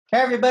Hey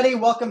everybody,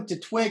 welcome to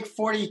Twig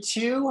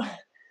 42.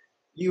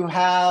 You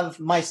have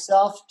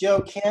myself,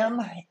 Joe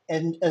Kim,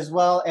 and as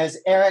well as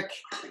Eric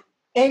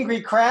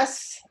Angry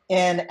Cress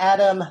and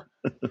Adam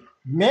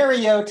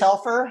Mario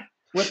Telfer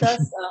with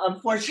us.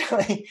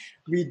 Unfortunately,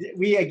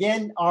 we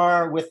again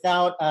are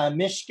without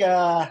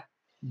Mishka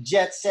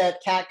Jet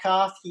Set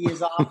Katkoff. He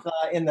is off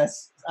in the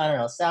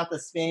south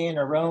of Spain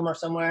or Rome or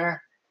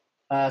somewhere.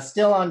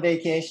 Still on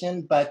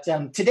vacation, but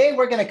today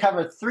we're going to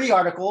cover 3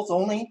 articles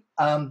only.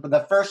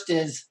 The first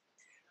is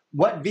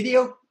what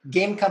video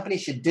game company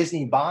should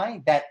Disney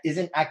buy that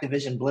isn't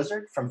Activision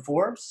Blizzard from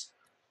Forbes?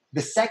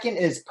 The second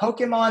is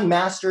Pokemon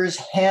Masters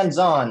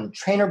Hands-On.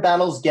 Trainer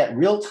battles get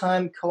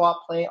real-time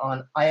co-op play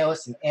on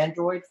iOS and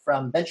Android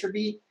from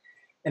VentureBeat.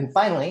 And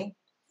finally,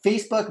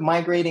 Facebook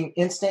migrating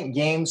instant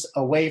games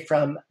away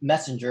from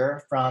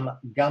Messenger from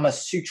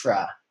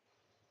Gamasutra.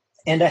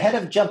 And ahead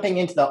of jumping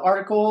into the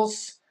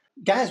articles,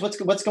 guys,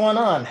 what's going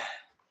on?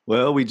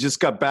 Well, we just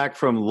got back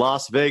from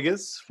Las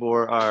Vegas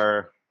for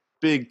our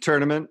big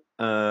tournament,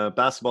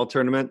 basketball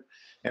tournament.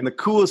 And the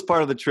coolest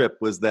part of the trip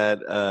was that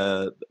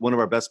one of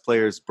our best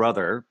players'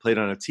 brother played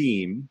on a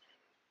team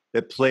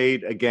that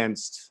played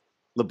against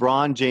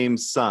LeBron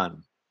James'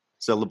 son.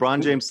 So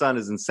LeBron James' son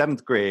is in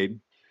 7th grade,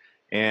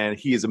 and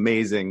he is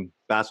amazing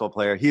basketball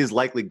player. He is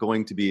likely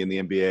going to be in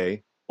the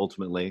NBA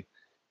ultimately.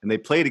 And they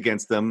played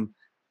against them,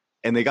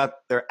 and they got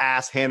their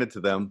ass handed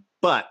to them.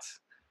 But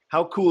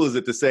how cool is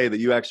it to say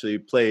that you actually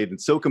played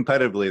so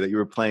competitively that you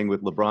were playing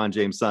with LeBron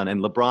James' son, and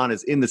LeBron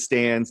is in the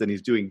stands and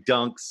he's doing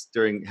dunks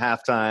during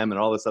halftime and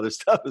all this other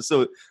stuff. It's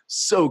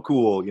so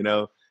cool, you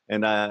know.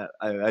 And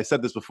I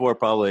said this before,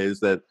 probably,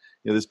 is that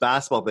this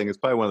basketball thing is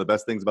probably one of the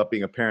best things about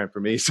being a parent for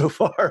me so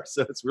far.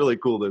 So it's really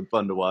cool and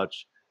fun to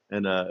watch,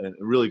 and a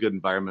really good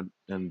environment,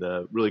 and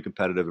really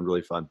competitive and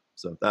really fun.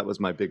 So that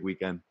was my big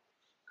weekend.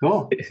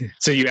 Cool.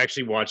 So you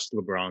actually watched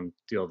LeBron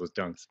do all those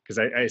dunks? Because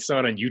I saw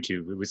it on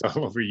YouTube. It was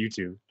all over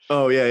YouTube.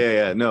 Oh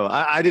yeah. No,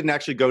 I didn't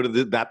actually go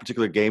to that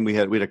particular game. We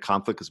had a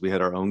conflict because we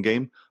had our own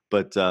game,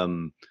 but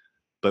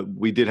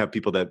we did have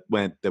people that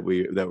went that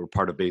were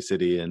part of Bay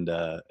City, and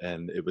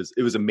it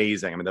was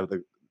amazing. I mean, there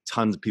were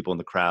tons of people in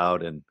the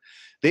crowd, and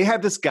they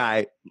have this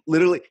guy.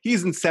 Literally,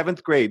 he's in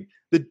 7th grade.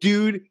 The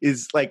dude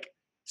is like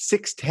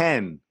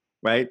 6'10",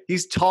 right?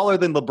 He's taller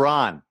than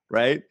LeBron.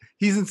 Right?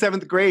 He's in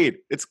 7th grade.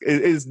 It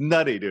is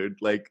nutty, dude.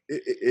 Like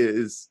it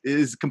is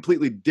a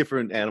completely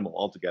different animal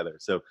altogether.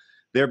 So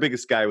their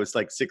biggest guy was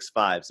like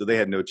 6'5", so they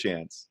had no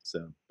chance.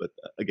 So, but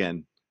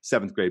again,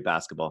 7th grade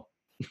basketball.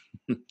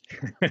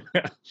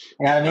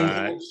 Anything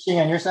interesting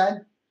on your side?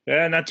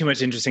 Not too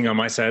much interesting on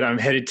my side. I'm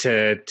headed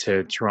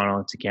to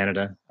Toronto, to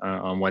Canada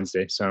on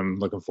Wednesday, so I'm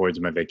looking forward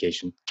to my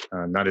vacation.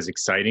 Not as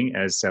exciting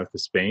as south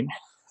of Spain.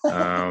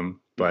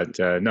 But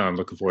no, I'm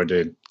looking forward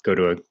to go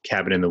to a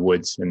cabin in the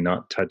woods and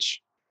not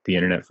touch the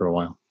internet for a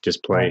while.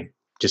 Just play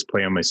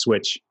on my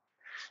Switch.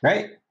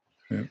 Right.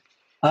 Yeah.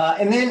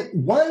 And then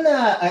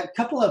a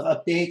couple of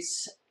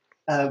updates.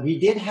 We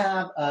did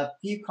have a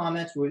few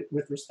comments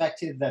with respect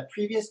to the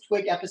previous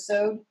Twig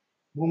episode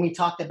when we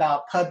talked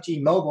about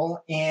PUBG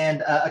Mobile,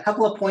 and a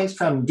couple of points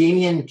from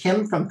Damian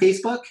Kim from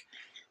Facebook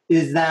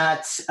is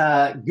that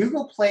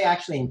Google Play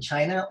actually in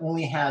China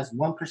only has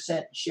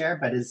 1% share,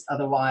 but is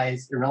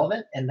otherwise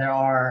irrelevant. And there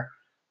are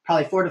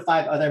probably 4 to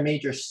 5 other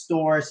major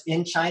stores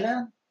in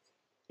China.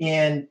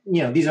 And,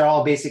 these are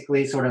all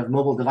basically sort of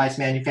mobile device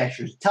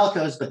manufacturers,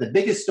 telcos, but the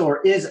biggest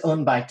store is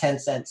owned by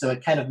Tencent. So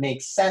it kind of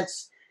makes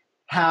sense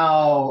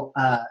how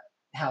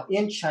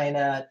in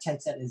China,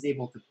 Tencent is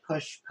able to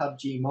push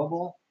PUBG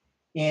Mobile.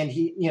 And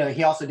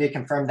he also did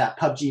confirm that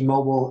PUBG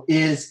Mobile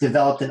is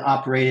developed and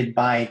operated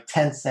by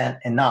Tencent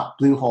and not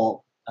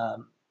Bluehole.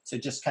 So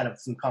just kind of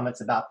some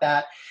comments about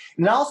that.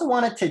 And I also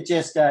wanted to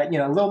just, a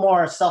little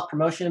more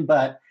self-promotion,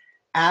 but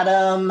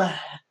Adam,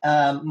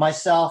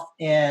 myself,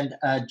 and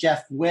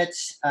Jeff Witt,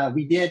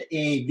 we did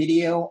a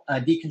video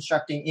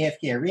deconstructing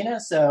AFK Arena.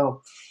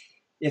 So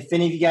if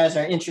any of you guys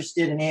are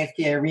interested in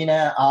AFK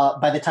Arena,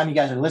 by the time you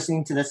guys are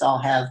listening to this, I'll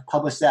have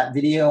published that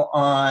video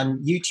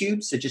on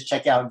YouTube. So just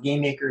check out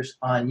Game Makers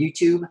on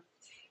YouTube.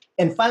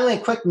 And finally, a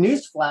quick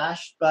news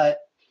flash, but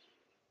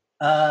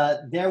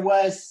there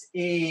was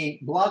a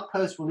blog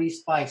post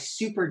released by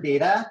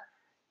Superdata,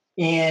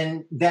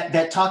 and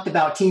that talked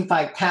about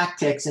Teamfight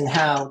Tactics and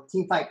how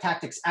Teamfight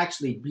Tactics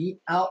actually beat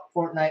out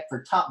Fortnite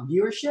for top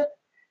viewership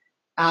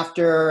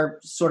after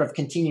sort of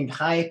continued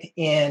hype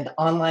and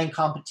online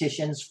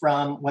competitions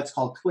from what's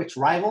called Twitch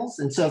Rivals.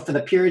 And so for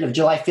the period of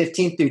July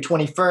 15th through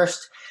 21st,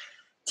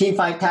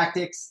 Teamfight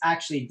Tactics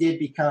actually did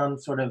become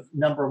sort of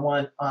number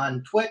 1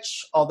 on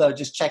Twitch, although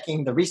just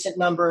checking the recent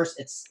numbers,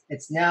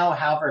 it's now,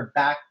 however,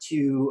 back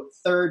to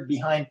 3rd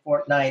behind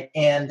Fortnite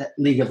and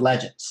League of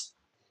Legends.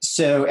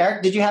 So,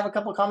 Eric, did you have a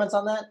couple of comments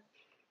on that?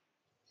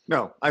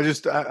 No, I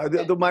just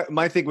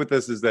my thing with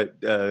this is that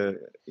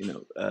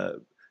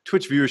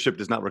Twitch viewership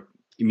does not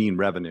mean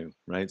revenue,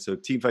 right? So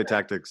Teamfight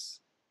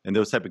Tactics and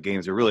those type of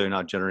games are really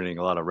not generating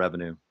a lot of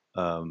revenue.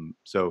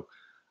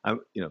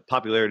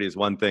 Popularity is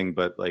one thing,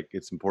 but like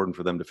it's important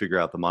for them to figure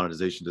out the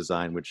monetization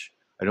design, which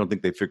I don't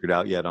think they figured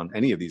out yet on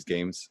any of these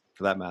games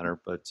for that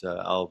matter, but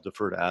I'll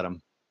defer to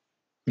Adam.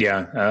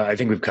 Yeah, I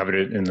think we've covered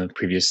it in the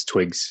previous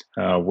twigs,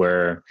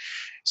 where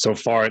so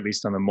far, at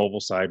least on the mobile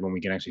side, when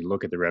we can actually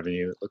look at the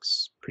revenue, it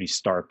looks pretty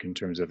stark in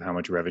terms of how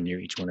much revenue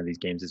each one of these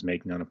games is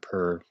making on a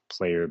per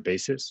player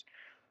basis.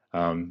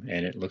 And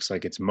it looks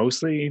like it's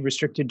mostly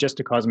restricted just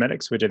to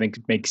cosmetics, which I think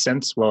makes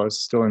sense while it's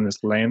still in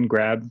this land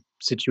grab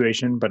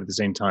situation. But at the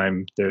same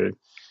time, the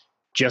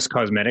just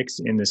cosmetics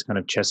in this kind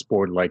of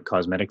chessboard-like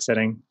cosmetic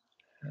setting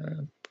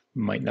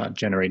might not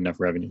generate enough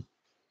revenue.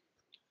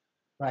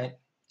 Right.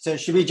 So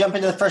should we jump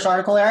into the first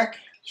article, Eric?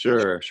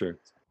 Sure.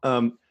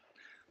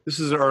 This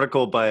is an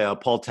article by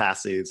Paul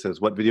Tassi. It says,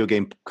 what video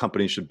game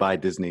company should buy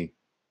Disney?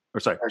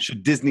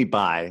 Should Disney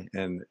buy?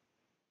 And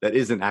that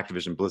isn't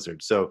Activision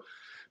Blizzard. So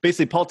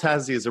basically, Paul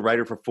Tassi is a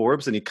writer for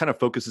Forbes, and he kind of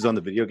focuses on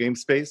the video game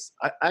space.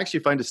 I actually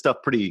find his stuff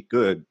pretty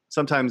good.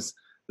 Sometimes,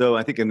 though,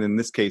 I think in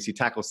this case, he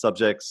tackles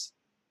subjects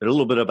that are a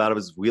little bit out of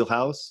his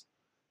wheelhouse.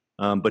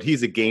 But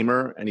he's a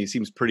gamer, and he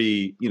seems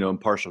pretty,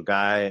 impartial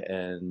guy,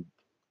 and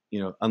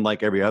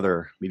unlike every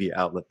other media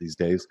outlet these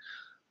days.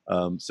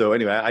 So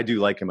anyway, I do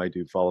like him. I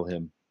do follow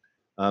him.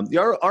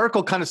 The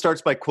article kind of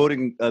starts by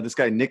quoting this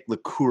guy, Nick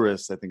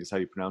Licouris, I think is how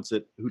you pronounce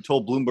it, who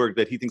told Bloomberg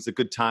that he thinks a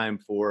good time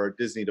for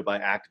Disney to buy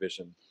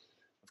Activision.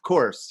 Of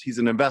course, he's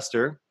an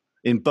investor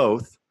in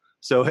both,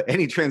 so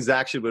any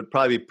transaction would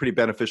probably be pretty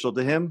beneficial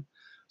to him.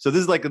 So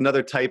this is like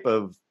another type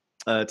of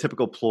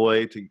typical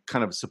ploy to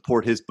kind of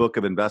support his book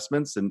of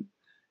investments, and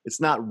it's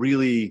not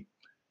really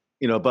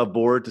above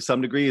board to some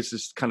degree. It's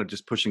just kind of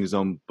just pushing his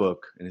own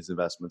book and his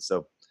investments.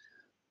 So,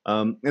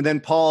 and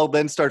then Paul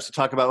then starts to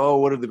talk about,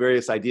 what are the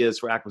various ideas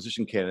for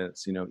acquisition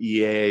candidates?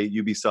 EA,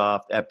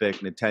 Ubisoft, Epic,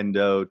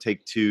 Nintendo,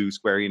 Take-Two,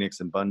 Square Enix,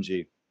 and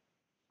Bungie.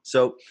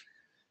 So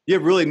you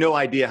have really no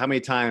idea how many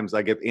times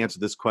I get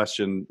answered this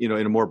question, in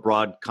a more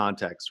broad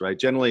context, right?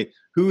 Generally,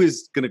 who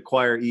is going to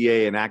acquire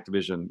EA and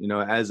Activision,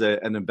 as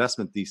an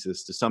investment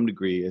thesis to some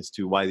degree as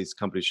to why these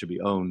companies should be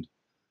owned.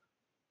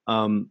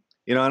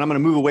 And I'm going to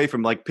move away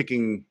from like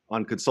picking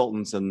on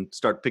consultants and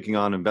start picking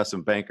on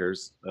investment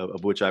bankers,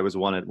 of which I was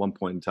one at one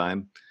point in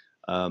time.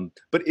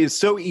 But it's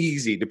so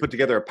easy to put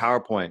together a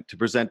PowerPoint to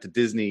present to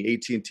Disney,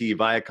 AT&T,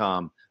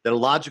 Viacom, that a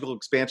logical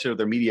expansion of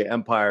their media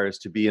empire is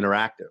to be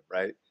interactive,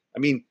 right? I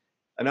mean,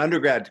 an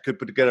undergrad could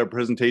put together a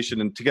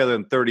presentation together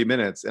in 30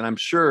 minutes, and I'm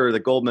sure that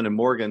Goldman and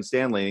Morgan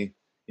Stanley,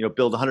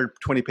 build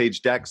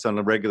 120-page decks on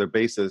a regular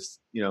basis,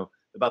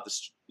 about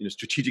the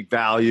strategic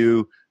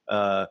value,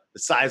 the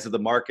size of the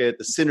market,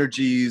 the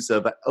synergies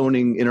of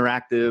owning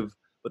interactive,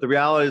 but the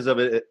realities of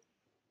it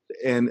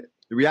and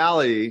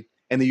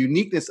the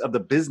uniqueness of the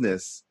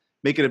business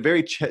make it a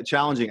very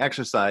challenging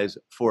exercise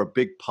for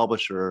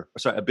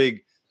a big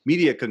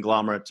media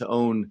conglomerate to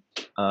own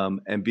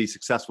and be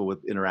successful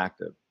with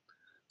interactive.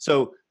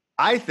 So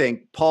I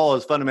think Paul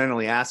is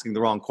fundamentally asking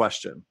the wrong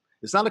question.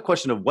 It's not a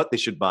question of what they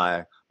should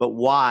buy, but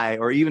why,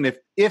 or even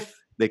if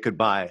they could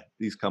buy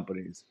these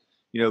companies.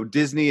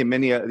 Disney and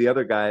many of the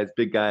other guys,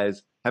 big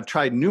guys, have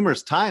tried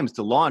numerous times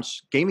to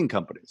launch gaming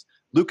companies.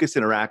 Lucas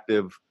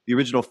Interactive, the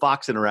original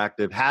Fox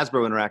Interactive,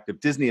 Hasbro Interactive,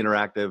 Disney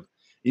Interactive.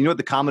 You know what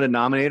the common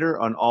denominator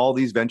on all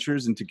these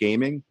ventures into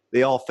gaming?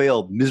 They all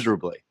failed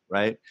miserably,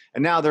 right?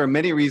 And now there are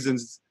many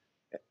reasons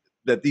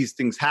that these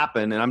things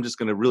happen, and I'm just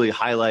going to really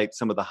highlight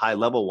some of the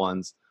high-level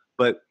ones.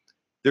 But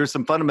there's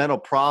some fundamental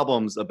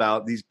problems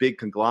about these big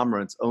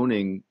conglomerates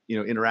owning,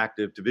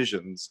 interactive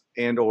divisions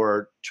and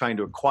or trying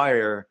to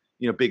acquire,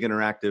 big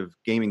interactive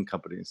gaming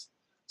companies.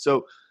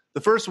 So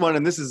the first one,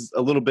 and this is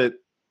a little bit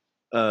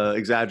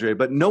exaggerated,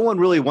 but no one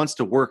really wants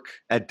to work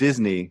at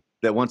Disney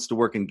that wants to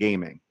work in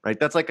gaming, right?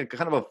 That's like a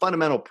kind of a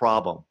fundamental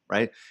problem,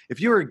 right? If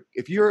you're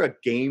a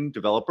game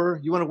developer,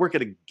 you want to work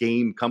at a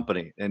game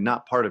company and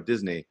not part of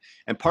Disney.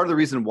 And part of the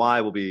reason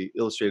why will be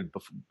illustrated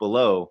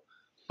below.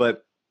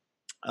 But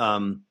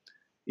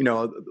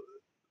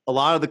a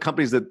lot of the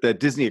companies that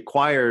Disney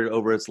acquired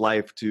over its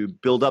life to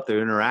build up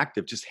their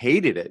interactive just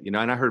hated it, and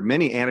I heard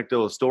many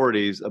anecdotal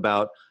stories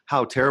about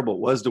how terrible it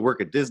was to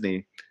work at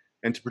Disney.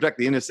 And to protect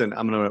the innocent,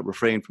 I'm going to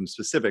refrain from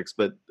specifics,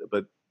 but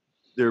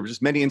there are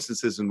just many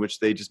instances in which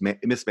they just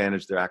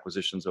mismanaged their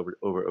acquisitions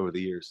over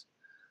the years.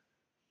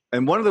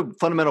 And one of the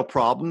fundamental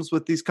problems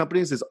with these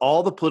companies is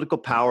all the political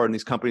power in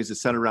these companies is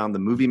centered around the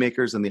movie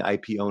makers and the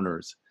IP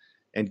owners.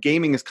 And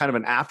gaming is kind of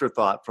an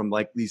afterthought from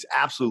like these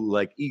absolute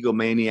like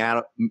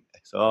egomaniac.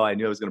 So I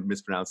knew I was going to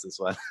mispronounce this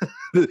one.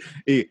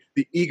 the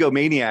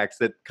egomaniacs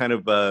that kind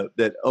of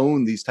that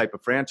own these type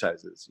of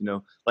franchises.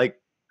 Like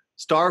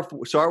Star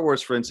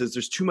Wars, for instance.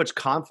 There's too much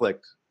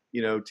conflict,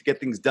 to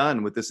get things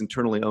done with this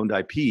internally owned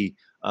IP,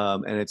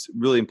 and it's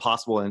really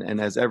impossible.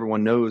 And as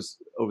everyone knows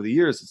over the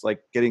years, it's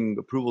like getting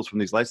approvals from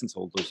these license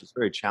holders is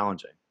very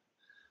challenging.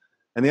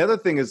 And the other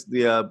thing is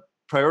the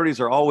priorities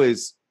are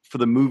always for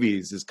the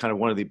movies is kind of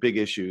one of the big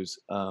issues.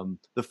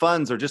 The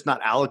funds are just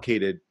not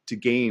allocated to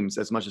games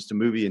as much as to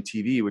movie and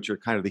TV, which are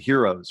kind of the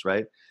heroes,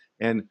 right?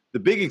 And the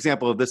big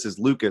example of this is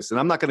Lucas. And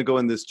I'm not going to go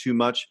into this too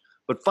much,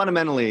 but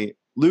fundamentally,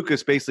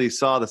 Lucas basically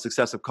saw the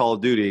success of Call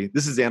of Duty.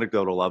 This is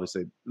anecdotal,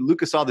 obviously.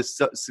 Lucas saw the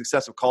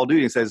success of Call of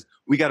Duty and says,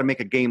 we got to make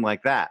a game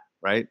like that,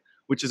 right?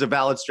 Which is a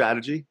valid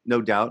strategy,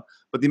 no doubt.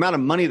 But the amount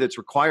of money that's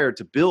required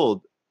to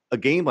build a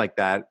game like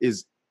that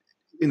is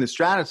in the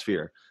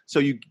stratosphere. So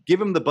you give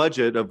them the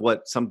budget of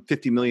some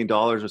 $50 million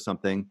or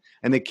something,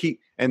 and they keep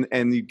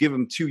and you give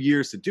them 2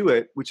 years to do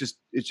it, which is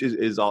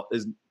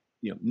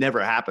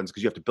never happens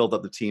because you have to build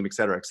up the team, et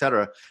cetera, et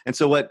cetera. And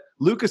so what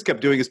Lucas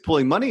kept doing is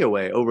pulling money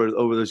away over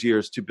those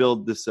years to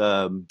build this.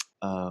 Oh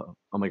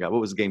my God,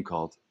 what was the game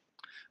called?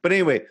 But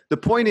anyway, the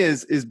point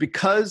is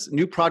because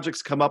new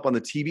projects come up on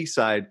the TV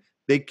side,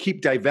 they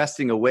keep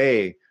divesting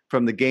away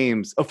from the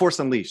games. Oh, Force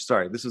Unleashed.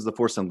 Sorry, this is the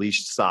Force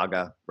Unleashed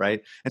saga,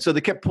 right? And so they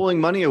kept pulling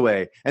money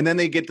away, and then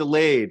they get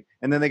delayed,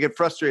 and then they get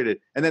frustrated,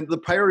 and then the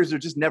priorities are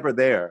just never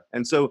there.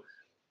 And so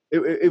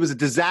it was a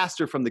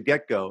disaster from the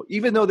get-go.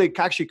 Even though they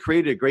actually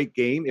created a great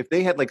game, if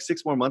they had like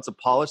 6 more months of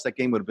polish, that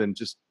game would have been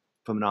just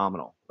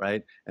phenomenal,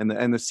 right?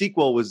 And the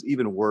sequel was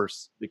even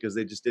worse because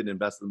they just didn't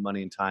invest the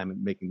money and time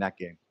in making that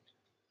game.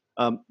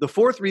 The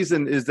fourth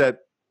reason is that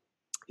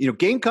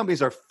game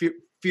companies are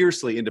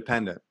fiercely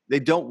independent. They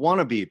don't want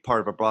to be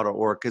part of a broader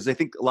org because they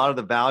think a lot of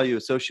the value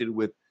associated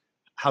with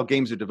how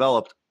games are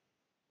developed,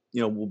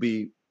 will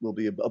be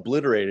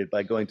obliterated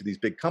by going to these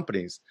big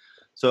companies.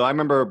 So I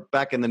remember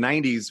back in the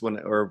 90s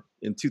or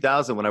in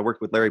 2000 when I worked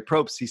with Larry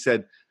Probst, he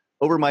said,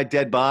 "Over my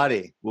dead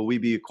body, will we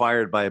be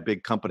acquired by a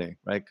big company?"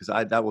 Right?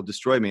 Because that will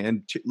destroy me.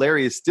 And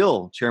Larry is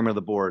still chairman of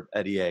the board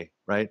at EA,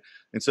 right?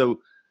 And so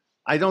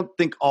I don't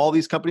think all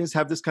these companies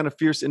have this kind of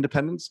fierce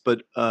independence,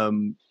 but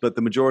the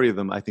majority of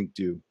them I think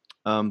do.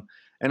 And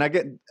I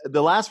get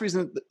the last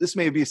reason. This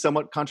may be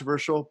somewhat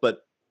controversial, but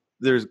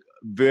there's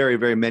very,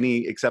 very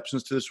many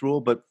exceptions to this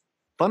rule. But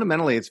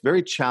fundamentally, it's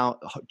very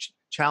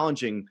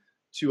challenging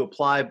to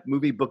apply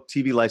movie, book,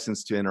 TV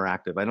license to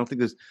interactive. I don't think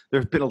there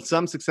have been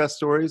some success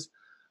stories,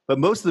 but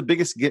most of the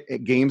biggest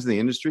games in the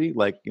industry,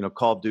 like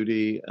Call of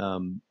Duty,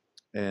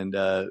 and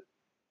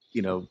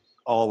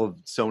all of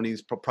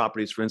Sony's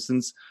properties, for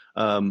instance,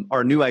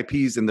 are new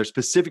IPs, and they're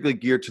specifically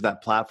geared to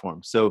that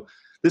platform. So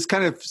this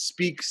kind of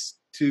speaks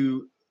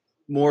to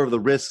more of the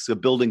risks of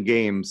building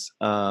games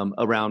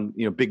around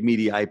big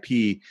media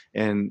IP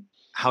and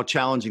how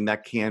challenging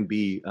that can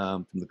be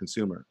from the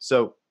consumer.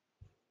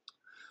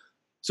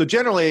 So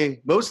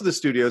generally, most of the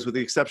studios, with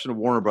the exception of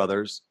Warner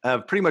Brothers,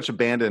 have pretty much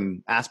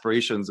abandoned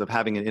aspirations of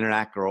having an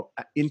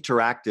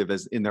interactive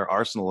as in their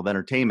arsenal of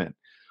entertainment.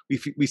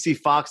 We see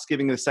Fox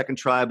giving it a second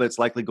try, but it's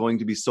likely going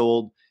to be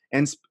sold.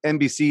 And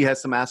NBC has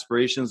some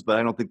aspirations, but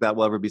I don't think that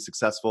will ever be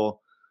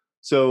successful.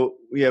 So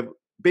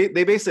they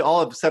basically all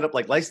have set up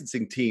like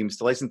licensing teams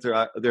to license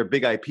their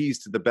big IPs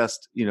to the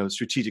best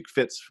strategic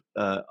fits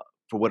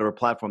for whatever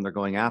platform they're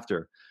going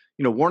after.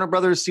 Warner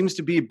Brothers seems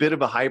to be a bit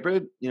of a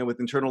hybrid, with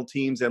internal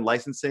teams and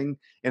licensing.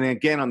 And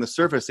again, on the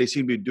surface, they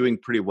seem to be doing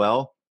pretty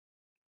well.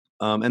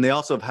 And they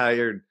also have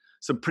hired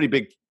some pretty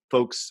big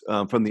folks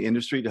from the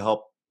industry to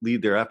help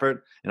lead their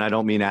effort. And I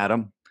don't mean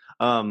Adam.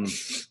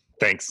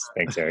 Thanks,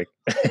 Eric.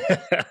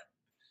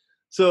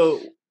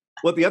 So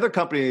what the other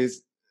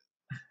companies?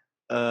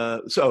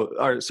 So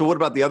what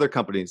about the other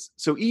companies?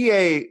 So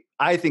EA,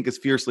 I think, is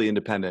fiercely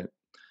independent.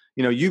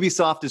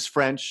 Ubisoft is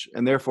French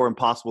and therefore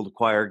impossible to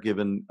acquire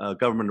given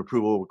government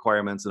approval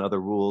requirements and other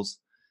rules.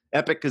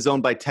 Epic is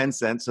owned by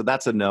Tencent, so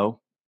that's a no.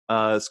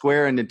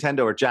 Square and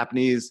Nintendo are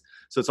Japanese,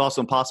 so it's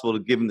also impossible to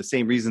give them the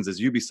same reasons as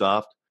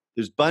Ubisoft.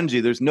 There's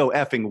Bungie. There's no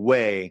effing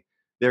way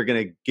they're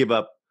going to give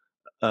up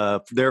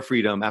their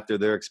freedom after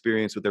their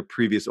experience with their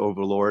previous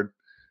overlord.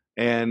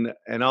 And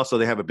also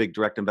they have a big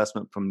direct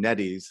investment from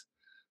NetEase.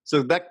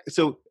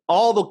 So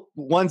all the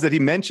ones that he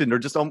mentioned are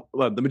just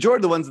the majority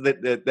of the ones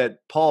that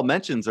Paul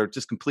mentions are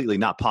just completely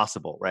not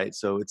possible, right?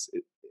 So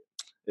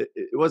it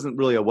wasn't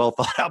really a well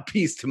thought out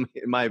piece in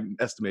my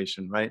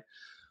estimation, right?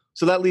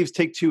 So that leaves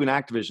Take-Two and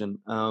Activision,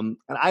 and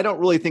I don't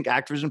really think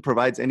Activision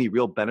provides any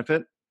real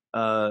benefit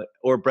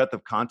or breadth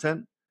of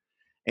content.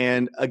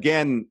 And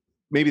again,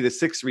 maybe the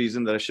sixth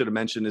reason that I should have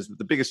mentioned is that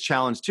the biggest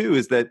challenge too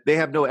is that they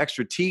have no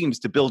extra teams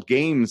to build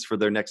games for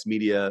their next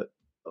media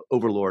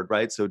overlord,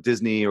 right? So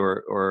Disney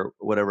or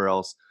whatever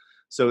else.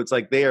 So it's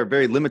like they are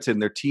very limited in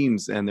their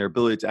teams and their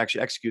ability to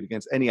actually execute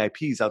against any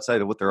IPs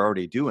outside of what they're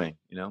already doing,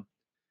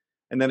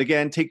 And then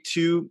again,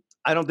 Take-Two,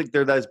 I don't think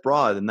they're that as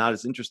broad and not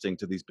as interesting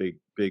to these big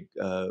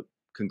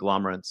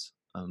conglomerates.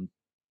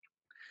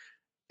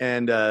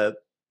 And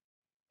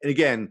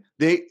again,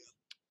 they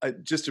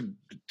just to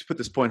put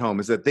this point home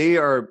is that they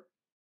are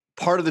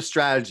part of the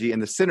strategy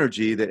and the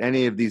synergy that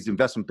any of these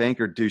investment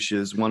banker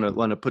douches want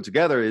to put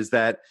together is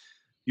that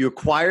you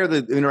acquire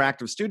the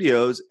interactive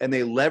studios and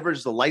they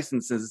leverage the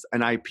licenses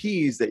and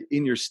IPs that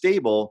in your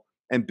stable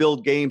and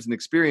build games and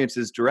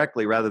experiences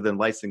directly rather than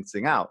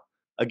licensing out.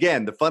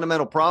 Again, the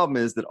fundamental problem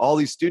is that all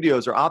these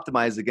studios are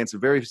optimized against a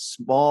very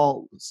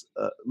small,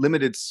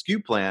 limited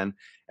SKU plan,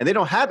 and they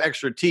don't have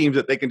extra teams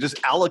that they can just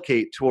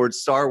allocate towards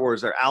Star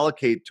Wars or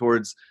allocate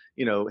towards,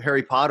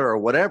 Harry Potter or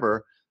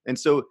whatever. And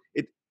so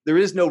there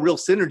is no real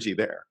synergy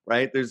there,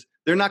 right?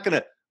 They're not going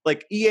to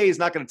like EA is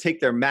not going to take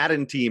their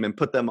Madden team and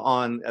put them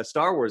on a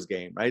Star Wars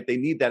game, right? They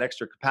need that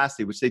extra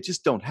capacity, which they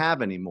just don't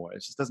have anymore.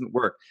 It just doesn't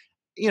work.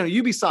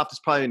 Ubisoft is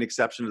probably an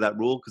exception to that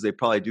rule because they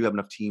probably do have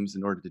enough teams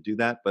in order to do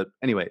that. But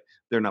anyway,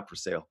 they're not for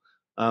sale.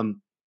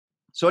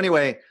 So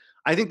anyway,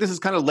 I think this has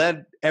kind of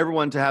led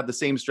everyone to have the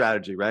same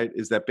strategy, right?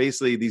 Is that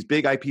basically these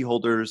big IP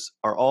holders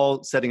are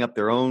all setting up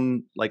their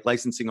own like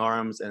licensing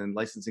arms and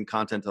licensing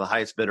content to the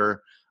highest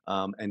bidder,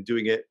 and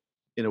doing it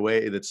in a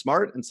way that's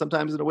smart and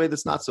sometimes in a way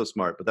that's not so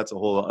smart, but that's a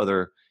whole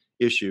other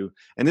issue.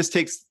 And this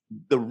takes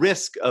the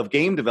risk of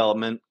game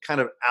development kind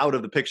of out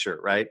of the picture,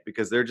 right?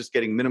 Because they're just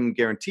getting minimum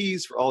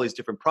guarantees for all these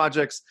different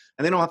projects,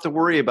 and they don't have to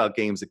worry about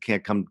games that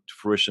can't come to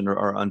fruition or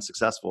are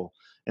unsuccessful.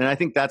 And I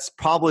think that's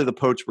probably the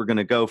approach we're going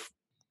to go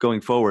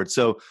going forward.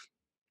 So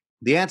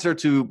the answer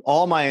to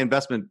all my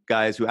investment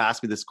guys who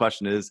ask me this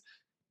question is,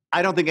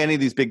 I don't think any of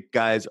these big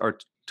guys are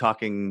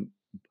talking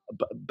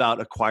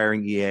about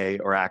acquiring EA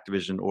or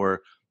Activision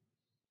or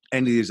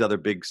any of these other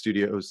big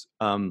studios.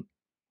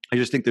 I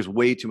just think there's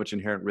way too much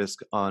inherent risk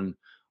on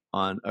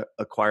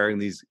acquiring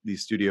these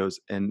studios,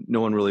 and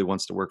no one really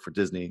wants to work for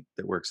Disney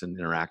that works in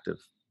interactive.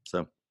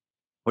 So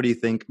what do you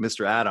think,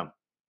 Mr. Adam?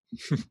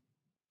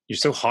 You're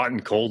so hot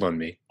and cold on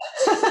me.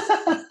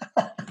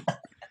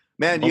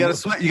 Man, you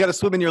gotta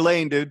swim in your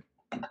lane, dude.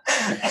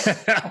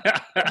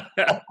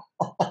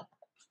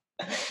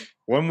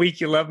 1 week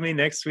you love me,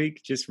 next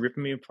week just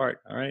ripping me apart.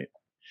 All right.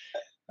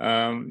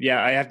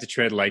 Yeah, I have to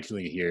tread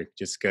lightly here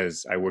just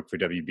because I work for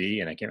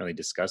WB and I can't really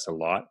discuss a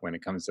lot when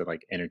it comes to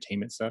like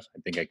entertainment stuff.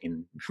 I think I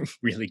can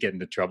really get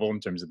into trouble in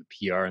terms of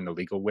the PR and the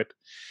legal whip.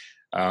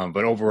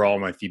 But overall,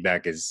 my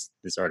feedback is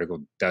this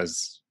article I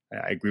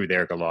agree with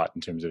Eric a lot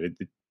in terms of it.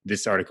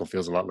 This article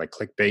feels a lot like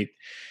clickbait.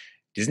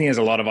 Disney has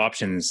a lot of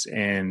options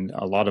and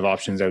a lot of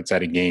options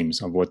outside of games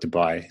of what to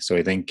buy. So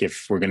I think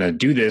if we're going to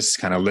do this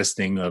kind of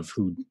listing of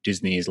who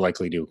Disney is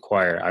likely to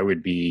acquire, I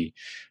would be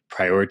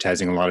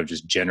prioritizing a lot of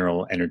just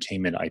general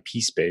entertainment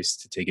IP space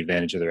to take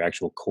advantage of their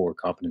actual core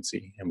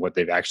competency and what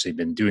they've actually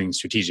been doing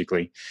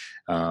strategically.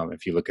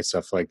 If you look at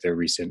stuff like their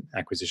recent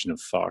acquisition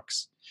of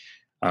Fox,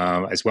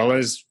 as well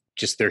as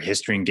just their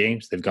history in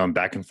games. They've gone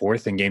back and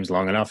forth in games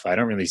long enough. I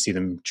don't really see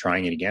them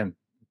trying it again.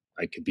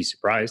 I could be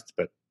surprised,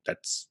 but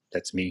that's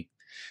me.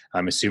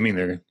 I'm assuming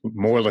they're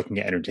more looking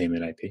at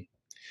entertainment IP.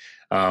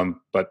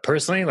 But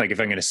personally, like if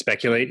I'm going to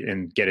speculate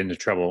and get into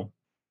trouble,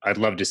 I'd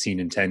love to see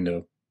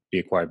Nintendo be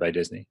acquired by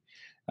Disney.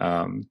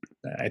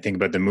 I think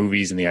about the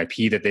movies and the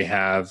IP that they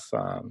have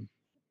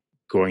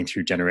going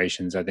through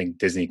generations. I think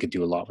Disney could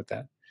do a lot with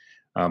that.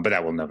 But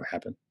that will never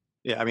happen.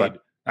 Yeah, I mean,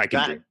 but I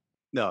can dream.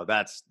 No,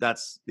 that's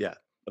yeah.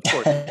 Of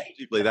course,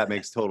 strategically that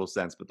makes total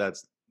sense, but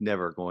that's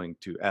never going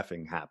to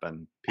effing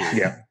happen. Period.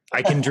 Yeah,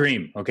 I can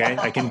dream. Okay,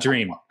 I can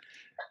dream.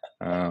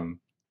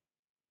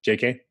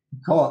 JK?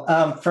 Cool.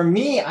 For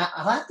me,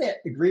 I'll have to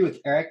agree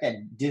with Eric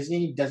that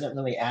Disney doesn't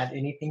really add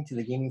anything to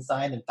the gaming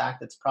side. In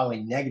fact, it's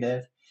probably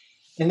negative.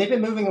 And they've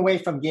been moving away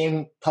from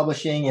game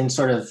publishing and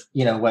sort of,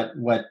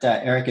 what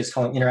Eric is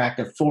calling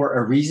interactive for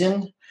a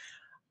reason.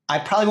 I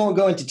probably won't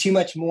go into too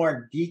much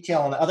more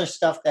detail on the other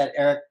stuff that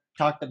Eric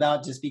talked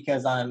about, just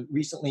because I'm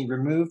recently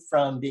removed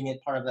from being a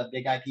part of a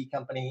big IP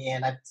company,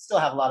 and I still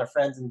have a lot of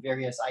friends in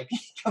various IP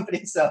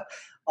companies. So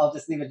I'll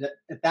just leave it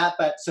at that.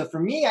 But so for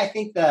me, I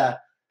think the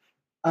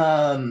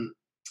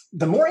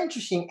more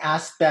interesting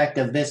aspect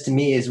of this to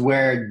me is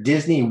where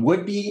Disney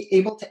would be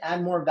able to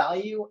add more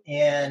value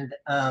and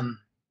have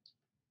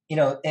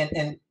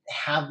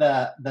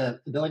the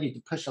ability to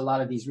push a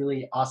lot of these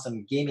really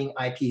awesome gaming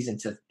IPs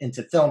into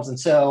films. And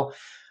so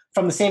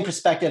from the same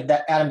perspective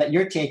that Adam, that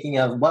you're taking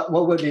of what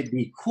would it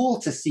be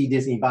cool to see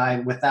Disney buy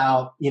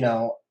without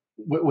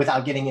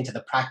getting into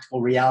the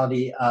practical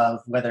reality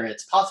of whether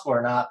it's possible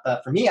or not.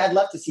 But for me, I'd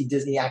love to see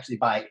Disney actually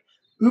buy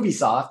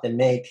Ubisoft and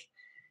make,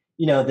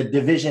 the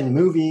Division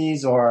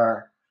movies,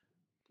 or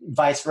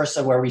vice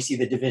versa, where we see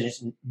the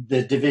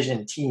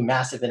Division team,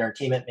 Massive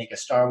Entertainment, make a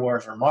Star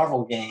Wars or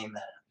Marvel game,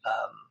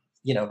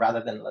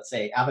 rather than, let's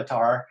say,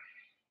 Avatar.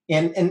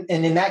 And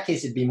in that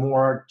case, it'd be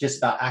more just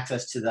about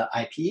access to the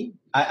IP.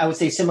 I would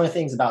say similar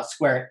things about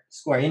Square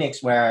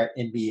Enix, where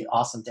it'd be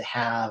awesome to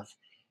have,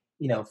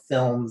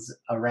 films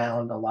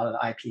around a lot of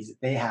the IPs that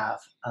they have.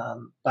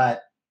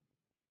 But,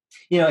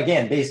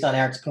 again, based on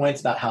Eric's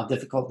points about how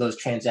difficult those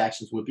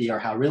transactions would be or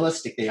how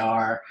realistic they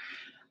are,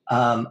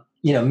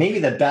 maybe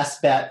the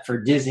best bet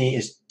for Disney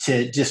is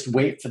to just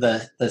wait for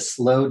the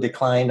slow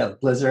decline of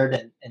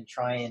Blizzard and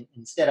try and,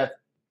 instead of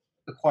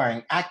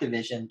acquiring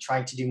Activision,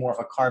 trying to do more of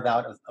a carve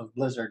out of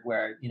Blizzard,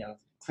 where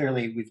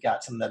clearly we've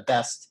got some of the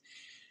best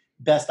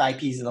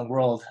IPs in the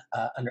world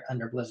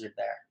under Blizzard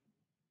there.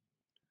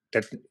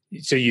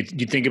 So you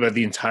think about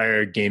the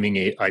entire gaming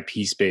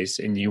IP space,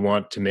 and you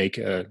want to make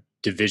a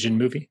Division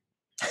movie?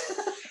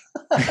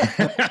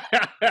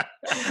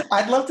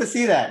 I'd love to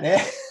see that.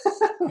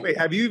 Wait,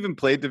 have you even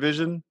played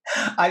Division?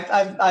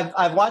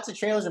 I've watched the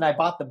trailers and I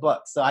bought the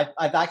book, so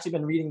I've actually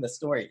been reading the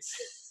stories.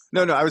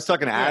 No, I was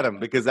talking to Adam,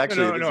 because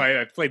actually,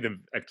 I played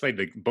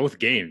both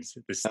games.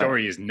 The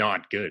story is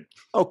not good.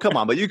 Oh, come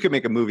on! But you could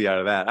make a movie out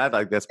of that. I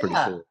think that's pretty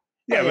cool.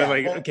 Yeah, but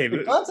like, the, okay,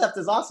 the concept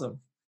is awesome.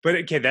 But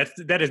okay,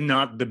 that is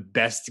not the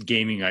best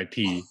gaming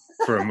IP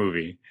for a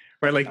movie,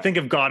 right? Like, think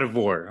of God of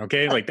War.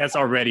 Okay, like that's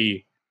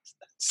already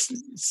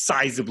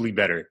sizably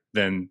better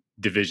than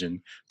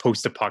Division,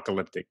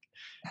 post-apocalyptic,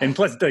 and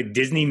plus, like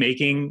Disney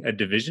making a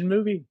Division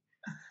movie.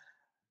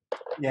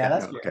 Yeah,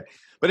 that's no, true. okay.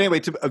 But anyway,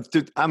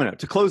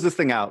 to close this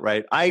thing out,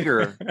 right?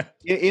 Iger,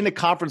 in a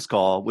conference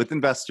call with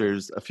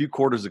investors a few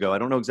quarters ago, I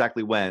don't know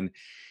exactly when,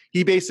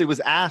 he basically was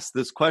asked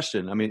this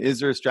question. I mean, is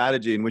there a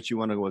strategy in which you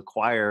want to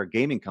acquire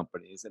gaming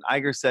companies? And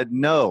Iger said,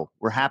 no,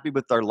 we're happy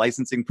with our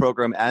licensing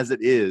program as it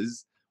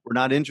is. We're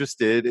not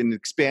interested in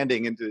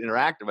expanding into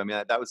interactive. I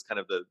mean, that was kind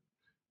of the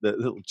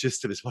little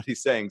gist of it, is what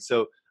he's saying.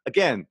 So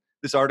again,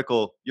 this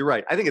article, you're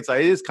right. I think it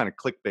is kind of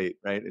clickbait,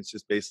 right? It's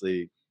just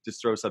basically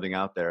just throw something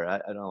out there.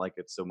 I don't like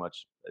it so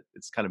much.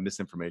 It's kind of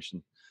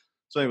misinformation.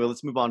 So anyway,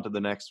 let's move on to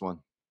the next one.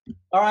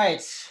 All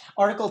right.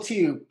 Article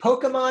 2,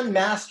 Pokemon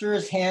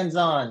Masters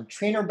hands-on.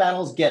 Trainer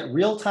battles get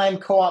real-time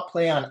co-op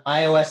play on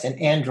iOS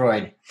and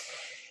Android.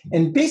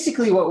 And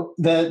basically what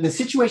the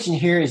situation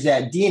here is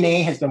that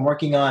DNA has been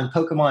working on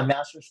Pokemon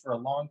Masters for a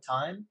long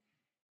time.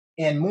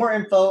 And more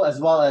info as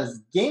well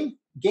as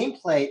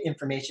gameplay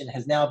information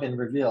has now been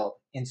revealed.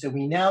 And so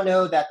we now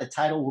know that the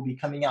title will be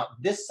coming out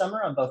this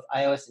summer on both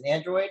iOS and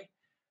Android.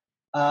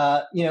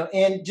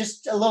 And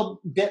just a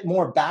little bit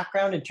more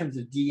background in terms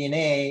of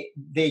DNA.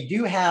 They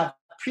do have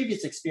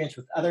previous experience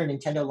with other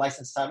Nintendo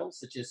licensed titles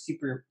such as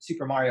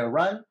Super Mario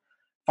Run,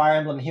 Fire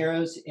Emblem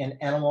Heroes, and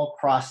Animal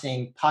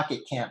Crossing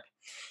Pocket Camp.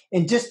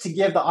 And just to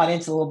give the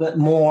audience a little bit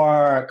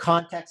more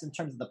context in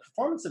terms of the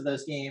performance of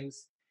those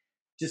games,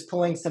 just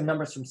pulling some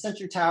numbers from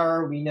Sensor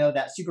Tower, we know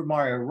that Super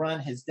Mario Run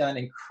has done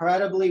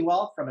incredibly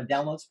well from a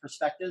downloads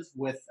perspective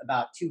with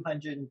about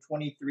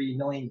 223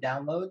 million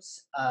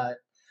downloads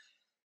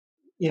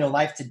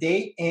life to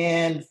date,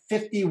 and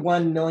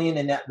 51 million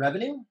in net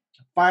revenue.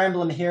 Fire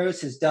Emblem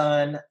Heroes has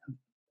done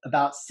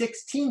about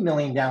 16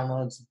 million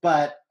downloads,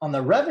 but on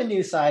the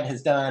revenue side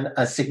has done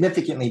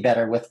significantly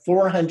better with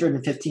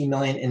 415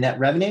 million in net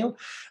revenue,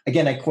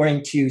 again,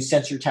 according to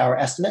Sensor Tower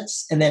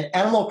estimates. And then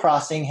Animal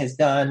Crossing has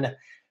done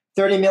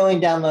 30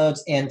 million downloads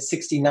and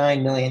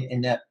 69 million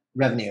in net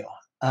revenue.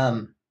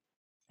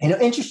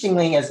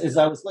 Interestingly, as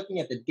I was looking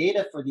at the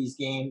data for these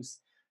games,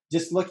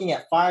 just looking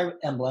at Fire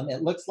Emblem,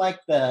 it looks like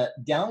the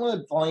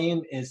download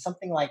volume is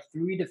something like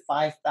 3,000 to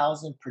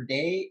 5,000 per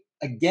day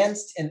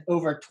against an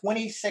over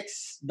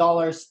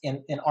 $26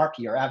 in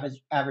RP, or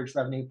average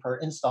revenue per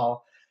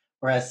install,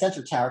 whereas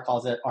Sensor Tower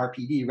calls it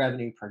RPD,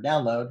 revenue per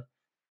download.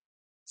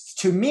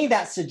 To me,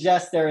 that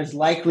suggests there is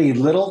likely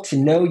little to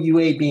no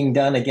UA being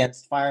done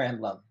against Fire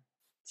Emblem.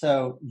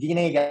 So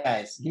DNA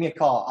guys, give me a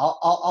call.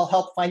 I'll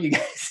help find you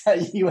guys a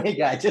UA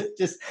guy.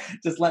 Just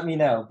let me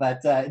know.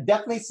 But it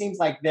definitely seems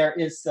like there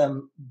is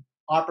some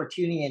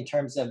opportunity in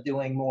terms of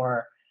doing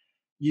more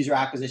user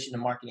acquisition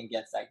and marketing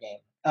against that game.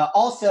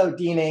 Also,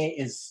 DNA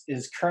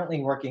is currently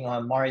working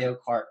on Mario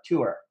Kart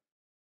Tour.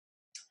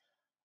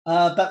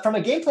 But from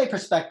a gameplay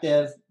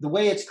perspective, the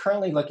way it's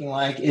currently looking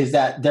like is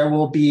that there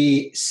will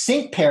be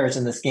sync pairs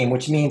in this game,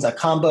 which means a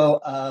combo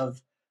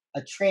of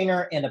a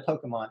trainer and a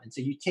Pokemon. And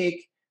so you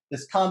take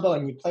this combo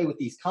and you play with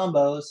these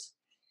combos,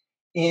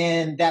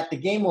 and that the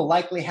game will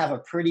likely have a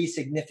pretty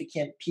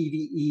significant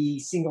PvE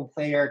single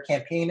player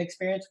campaign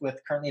experience with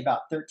currently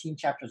about 13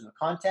 chapters of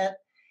content.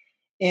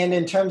 And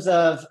in terms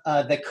of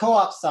the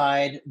co-op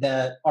side,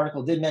 the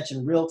article did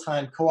mention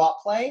real-time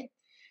co-op play.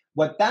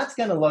 What that's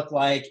going to look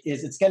like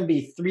is it's going to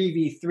be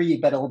 3v3,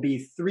 but it'll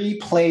be 3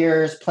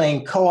 players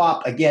playing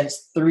co-op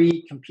against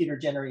 3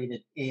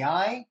 computer-generated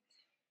AI.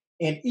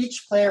 And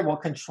each player will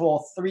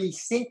control 3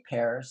 sync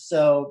pairs.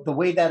 So the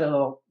way that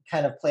it'll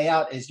kind of play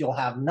out is you'll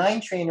have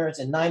 9 trainers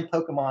and 9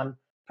 Pokemon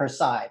per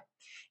side.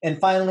 And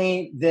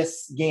finally,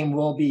 this game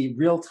will be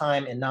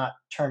real-time and not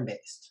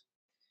turn-based.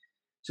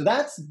 So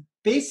that's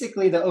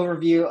basically the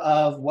overview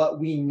of what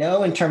we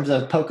know in terms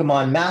of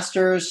Pokemon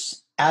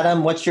Masters.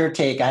 Adam, what's your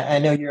take? I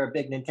know you're a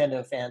big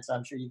Nintendo fan, so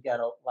I'm sure you've got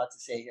a lot to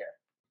say here.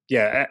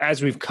 Yeah,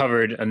 as we've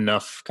covered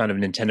enough kind of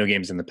Nintendo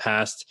games in the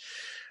past,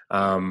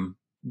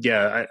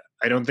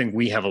 I don't think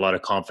we have a lot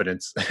of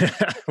confidence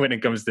when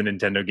it comes to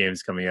Nintendo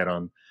games coming out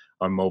on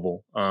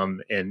mobile,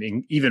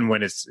 even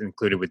when it's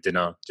included with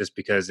Dana. Just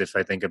because if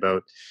I think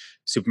about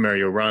Super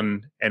Mario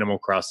Run, Animal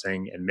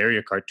Crossing, and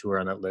Mario Kart Tour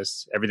on that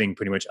list, everything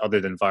pretty much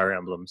other than Fire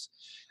Emblems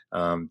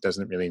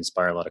doesn't really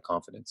inspire a lot of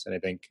confidence. And I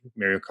think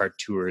Mario Kart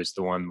Tour is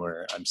the one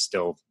where I'm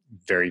still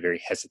very, very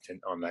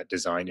hesitant on that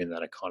design and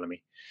that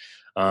economy.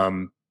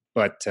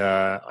 But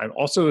I'm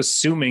also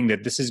assuming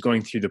that this is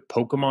going through the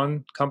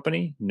Pokemon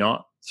company,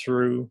 not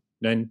through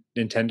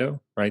Nintendo,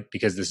 right?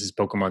 Because this is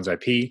Pokemon's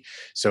IP.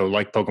 So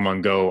like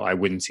Pokemon Go, I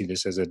wouldn't see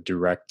this as a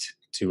direct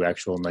to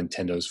actual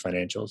Nintendo's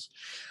financials.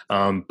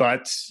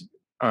 But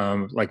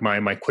like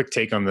my quick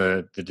take on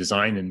the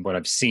design and what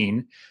I've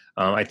seen,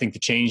 I think the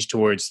change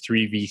towards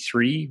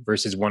 3v3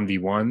 versus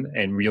 1v1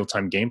 and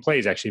real-time gameplay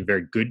is actually a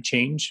very good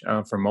change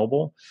for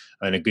mobile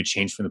and a good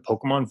change from the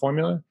Pokemon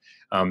formula.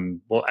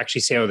 We'll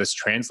actually see how this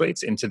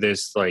translates into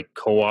this like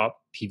co-op,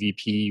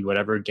 PvP,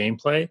 whatever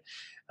gameplay.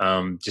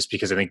 just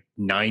because I think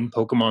 9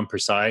 Pokemon per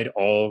side,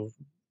 all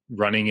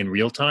running in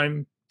real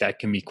time, that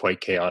can be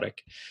quite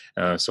chaotic.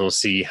 So we'll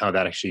see how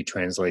that actually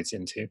translates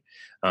into.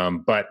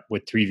 But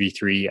with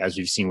 3v3, as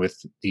we've seen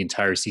with the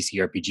entire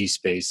CCRPG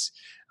space,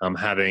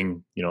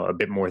 having a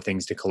bit more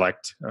things to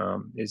collect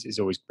is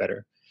always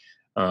better.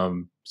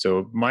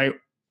 So my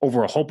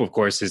overall hope, of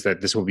course, is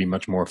that this will be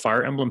much more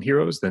Fire Emblem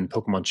Heroes than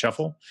Pokemon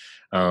Shuffle,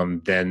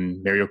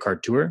 than Mario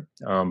Kart Tour.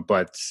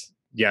 But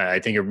yeah, I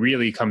think it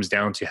really comes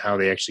down to how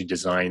they actually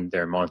design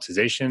their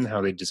monetization,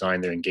 how they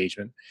design their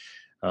engagement.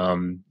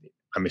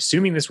 I'm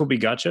assuming this will be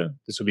gacha.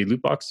 This will be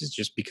loot boxes,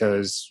 just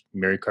because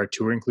Mario Kart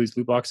Tour includes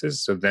loot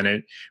boxes. So then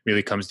it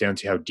really comes down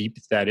to how deep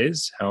that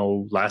is,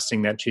 how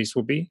lasting that chase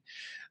will be.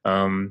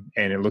 And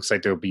it looks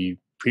like there'll be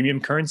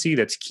premium currency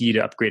that's key to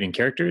upgrading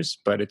characters,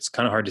 but it's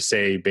kind of hard to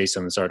say based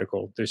on this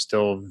article. There's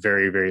still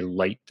very, very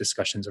light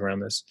discussions around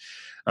this.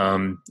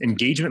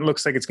 Engagement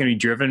looks like it's going to be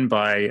driven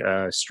by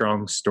a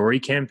strong story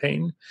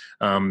campaign,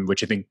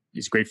 which I think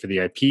is great for the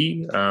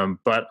IP.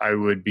 But I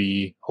would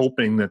be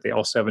hoping that they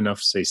also have enough,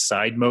 say,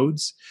 side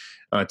modes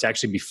to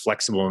actually be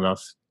flexible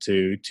enough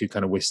to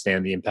kind of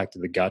withstand the impact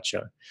of the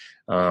gacha.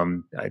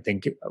 I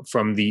think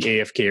from the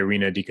AFK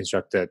Arena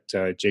deconstruct that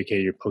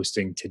JK you're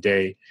posting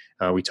today,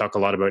 we talk a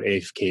lot about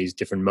AFK's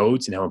different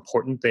modes and how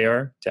important they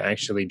are to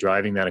actually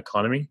driving that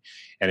economy.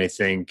 And I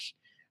think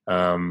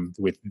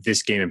with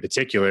this game in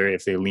particular,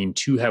 if they lean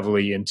too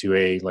heavily into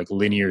a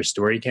linear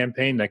story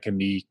campaign, that can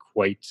be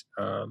quite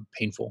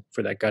painful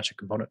for that gacha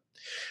component.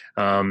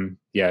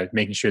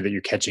 Making sure that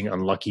you're catching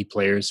unlucky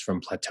players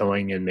from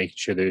plateauing and making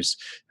sure there's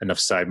enough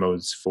side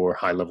modes for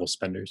high level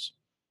spenders.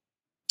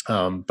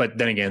 But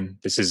then again,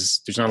 there's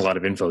not a lot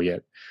of info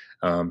yet.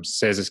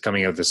 Says it's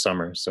coming out this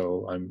summer,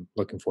 so I'm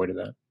looking forward to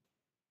that.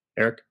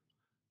 Eric?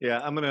 Yeah,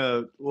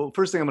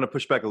 first thing I'm gonna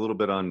push back a little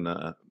bit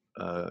on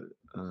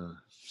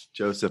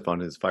Joseph on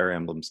his Fire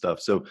Emblem stuff.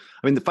 So,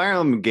 I mean, the Fire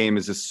Emblem game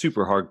is just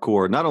super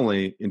hardcore, not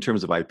only in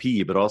terms of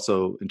IP, but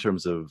also in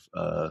terms of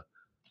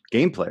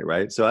gameplay,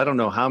 right? So I don't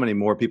know how many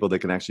more people they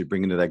can actually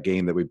bring into that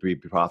game that would be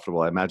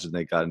profitable. I imagine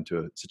they got into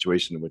a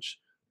situation in which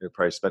they're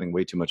probably spending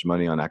way too much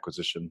money on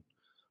acquisition.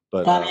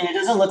 But I mean, it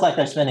doesn't look like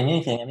they're spending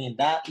anything. I mean,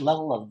 that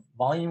level of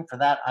volume for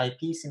that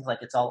IP seems like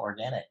it's all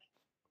organic.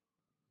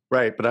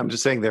 Right, but I'm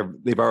just saying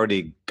they've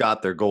already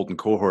got their golden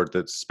cohort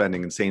that's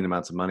spending insane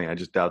amounts of money. I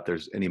just doubt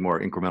there's any more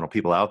incremental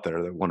people out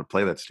there that want to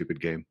play that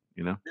stupid game.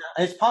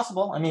 It's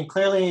possible. I mean,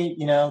 clearly,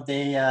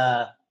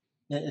 they.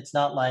 It's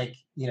not like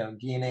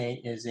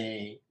DNA is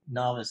a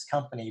novice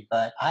company,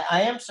 but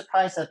I am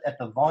surprised at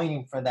the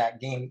volume for that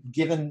game,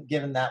 given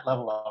that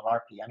level of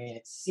RP. I mean,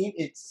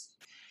 it's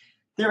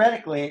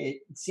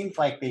theoretically it seems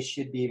like they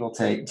should be able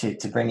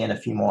to bring in a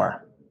few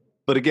more.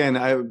 But again,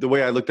 the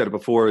way I looked at it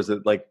before is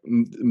that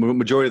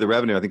majority of the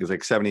revenue, I think, is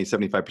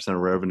 70-75% of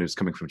revenue is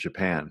coming from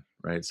Japan,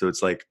 right? So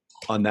it's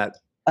on that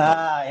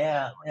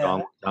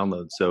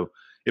download. So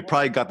it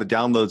probably got the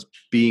downloads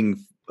being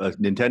a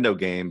Nintendo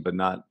game, but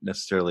not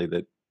necessarily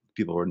that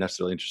people were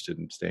necessarily interested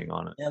in staying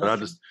on it.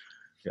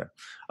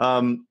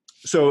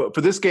 So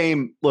for this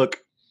game, look,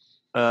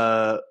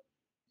 I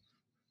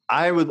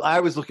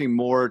was looking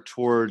more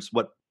towards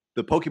what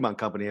the Pokemon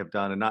Company have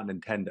done and not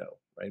Nintendo,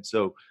 right?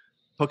 So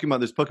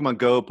there's Pokemon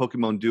Go,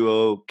 Pokemon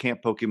Duo,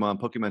 Camp Pokemon,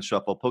 Pokemon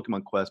Shuffle,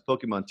 Pokemon Quest,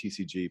 Pokemon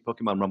TCG,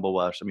 Pokemon Rumble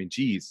Rush. I mean,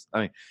 geez.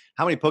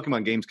 How many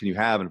Pokemon games can you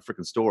have in a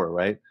freaking store,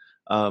 right?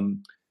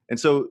 And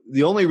so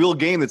the only real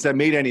game that's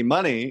made any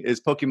money is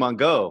Pokemon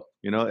Go,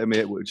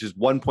 which is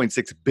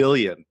 1.6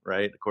 billion,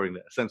 right, according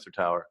to Sensor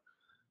Tower.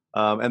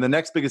 And the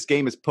next biggest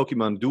game is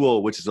Pokemon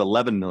Duel, which is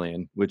 11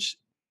 million, which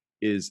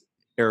is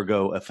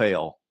ergo a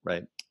fail,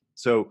 right?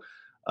 So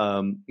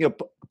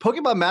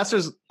Pokemon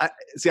Masters,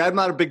 I'm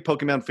not a big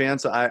Pokemon fan,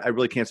 so I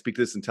really can't speak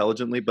to this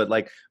intelligently, but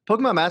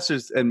Pokemon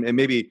Masters, and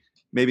maybe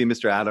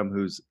Mr. Adam,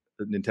 who's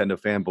a Nintendo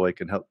fanboy,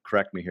 can help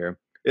correct me here.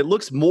 It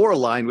looks more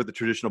aligned with the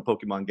traditional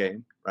Pokemon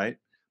game, right?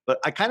 But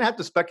I kind of have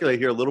to speculate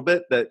here a little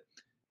bit that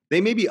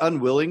they may be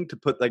unwilling to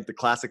put the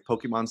classic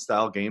Pokemon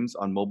style games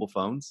on mobile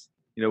phones.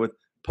 With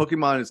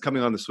Pokemon is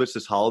coming on the Switch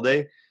this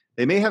holiday,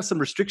 they may have some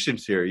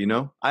restrictions here,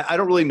 I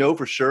don't really know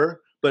for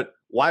sure. But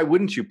why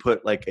wouldn't you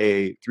put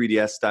a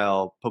 3DS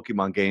style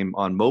Pokemon game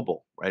on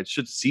mobile, right? It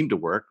should seem to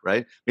work,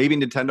 right? Maybe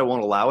Nintendo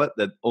won't allow it,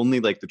 that only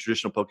the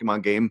traditional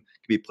Pokemon game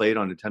can be played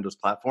on Nintendo's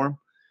platform,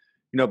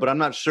 but I'm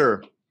not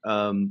sure.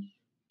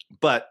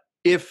 But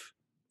if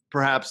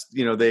perhaps,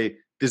 they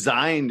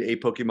designed a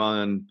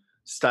Pokemon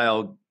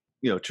style,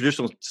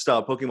 traditional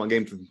style Pokemon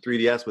game from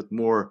 3DS with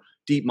more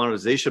deep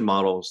monetization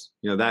models,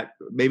 that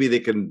maybe they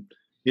can,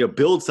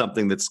 build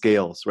something that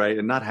scales, right?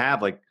 And not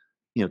have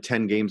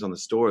 10 games on the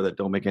store that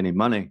don't make any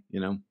money,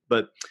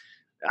 but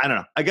I don't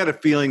know. I got a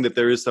feeling that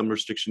there is some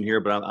restriction here,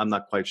 but I'm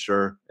not quite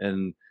sure.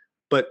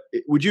 But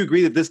would you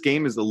agree that this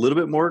game is a little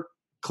bit more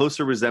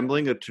closer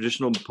resembling a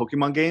traditional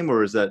Pokemon game,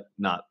 or is that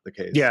not the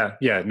case? Yeah.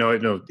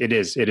 No, it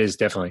is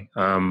definitely.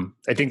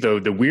 I think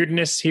the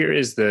weirdness here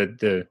is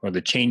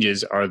the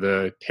changes are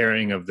the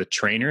pairing of the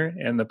trainer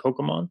and the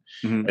Pokemon,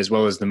 as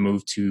well as the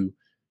move to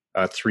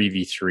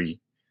 3v3.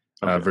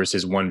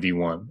 versus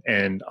 1v1.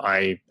 And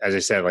as I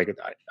said, like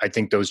I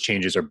think those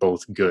changes are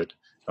both good,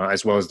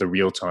 as well as the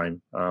real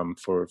time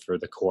for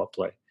the co-op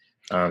play.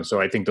 So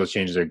I think those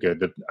changes are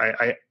good.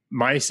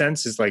 My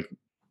sense is like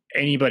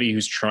anybody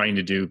who's trying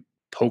to do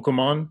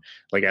Pokemon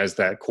like as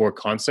that core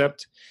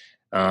concept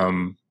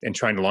and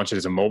trying to launch it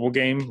as a mobile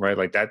game, right?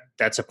 Like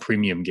that's a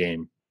premium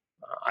game.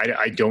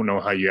 I don't know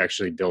how you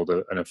actually build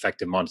an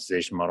effective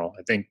monetization model.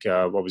 I think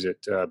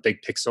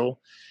Big Pixel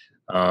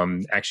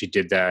actually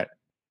did that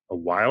a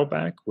while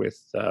back with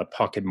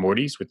Pocket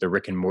Mortys, with the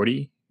Rick and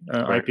Morty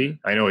Right. IP.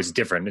 I know it's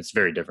different. It's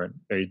very different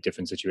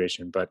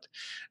situation, but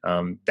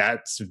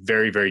that's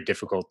very, very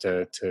difficult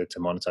to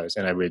monetize.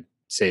 And I would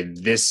say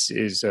this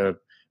is a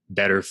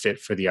better fit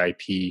for the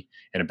IP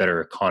and a better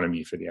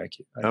economy for the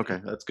IP. Okay,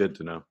 that's good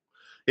to know.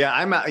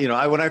 Yeah,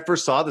 when I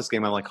first saw this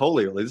game, I'm like,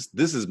 holy,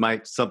 this is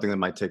something that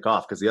might take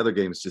off, because the other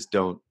games just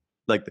don't.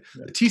 Like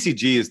the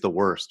TCG is the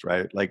worst,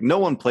 right? Like no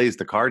one plays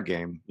the card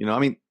game.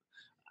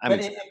 But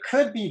it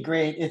could be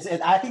great.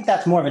 I think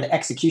that's more of an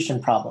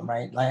execution problem,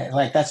 right?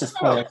 Like that's just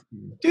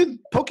dude.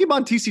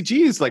 Pokemon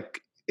TCG is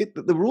like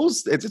the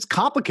rules. It's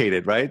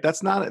complicated, right?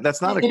 That's not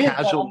a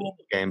casual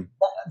game.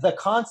 The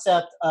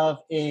concept of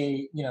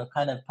a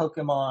kind of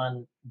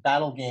Pokemon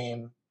battle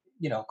game,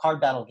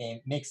 card battle game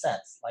makes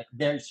sense. Like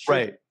there's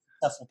a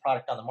successful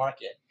product on the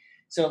market.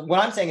 So what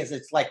I'm saying is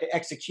it's like the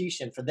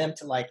execution for them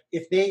to, like,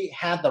 if they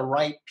had the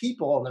right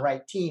people and the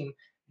right team,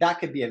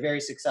 that could be a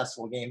very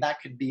successful game. That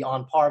could be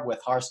on par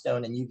with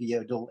Hearthstone and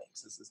Yu-Gi-Oh! Duel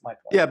Links. This is my point.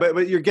 Yeah,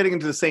 but you're getting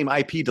into the same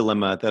IP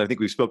dilemma that I think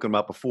we've spoken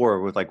about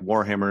before with like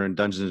Warhammer and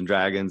Dungeons and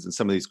Dragons and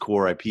some of these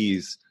core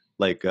IPs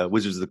like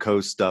Wizards of the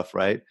Coast stuff,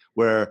 right?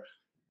 Where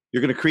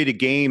you're going to create a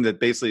game that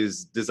basically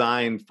is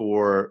designed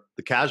for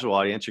the casual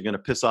audience. You're going to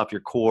piss off your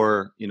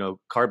core,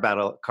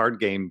 card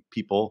game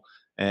people,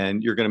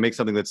 and you're going to make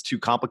something that's too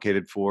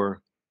complicated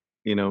for,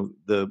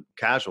 the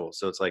casual.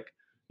 So it's like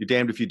you're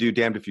damned if you do,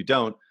 damned if you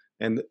don't.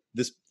 And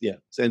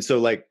so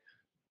like,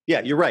 yeah,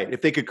 you're right.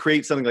 If they could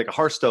create something like a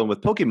Hearthstone with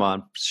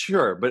Pokemon,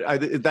 sure,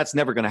 but that's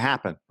never going to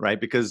happen,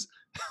 right? Because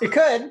it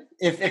could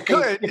if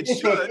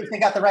they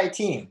got the right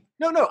team.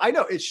 No, I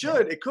know it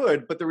should, it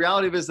could, but the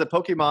reality is that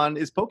Pokemon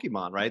is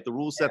Pokemon, right? The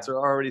rule sets are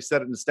already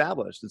set and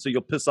established, and so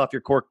you'll piss off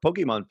your core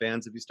Pokemon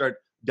fans if you start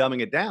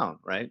dumbing it down,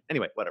 right?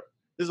 Anyway, whatever.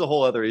 This is a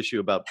whole other issue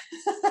about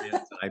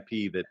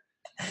IP that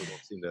people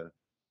don't seem to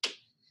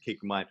keep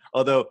in mind.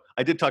 Although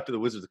I did talk to the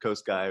Wizards of the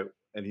Coast guy,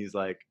 and he's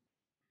like,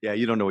 "Yeah,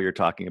 you don't know what you're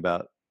talking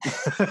about."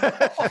 What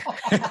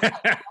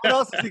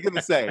else is he going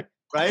to say,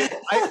 right?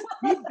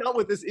 We've dealt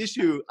with this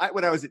issue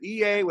when I was at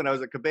EA, when I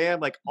was at Kabam,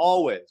 like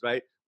always,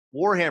 right?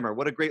 Warhammer,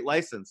 what a great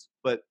license,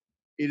 but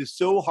it is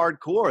so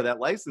hardcore, that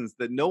license,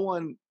 that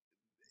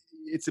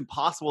it's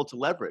impossible to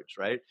leverage,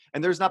 right?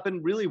 And there's not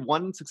been really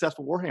one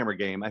successful Warhammer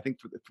game, I think,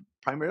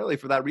 primarily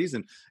for that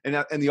reason. And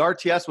the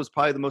RTS was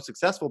probably the most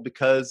successful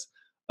because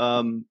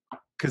you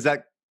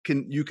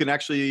can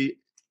actually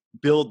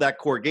build that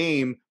core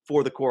game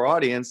for the core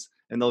audience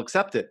and they'll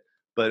accept it.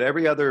 But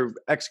every other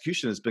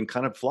execution has been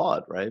kind of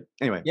flawed, right?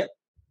 Anyway,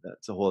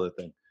 that's a whole other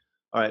thing.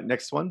 All right,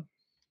 next one.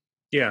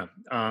 Yeah.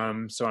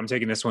 So I'm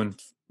taking this one.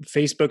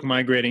 Facebook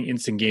migrating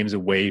instant games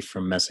away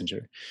from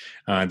Messenger.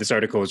 This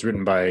article was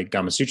written by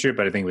Gamasutra,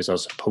 but I think it was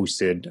also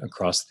posted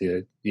across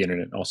the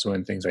internet, also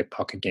in things like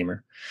Pocket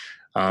Gamer.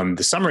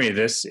 The summary of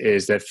this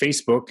is that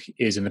Facebook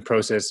is in the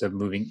process of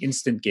moving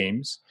instant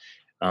games,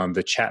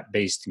 the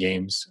chat-based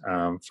games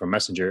from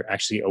Messenger,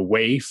 actually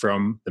away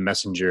from the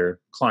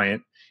Messenger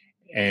client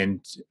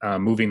and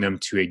moving them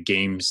to a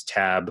games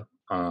tab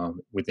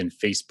within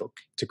Facebook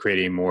to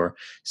create a more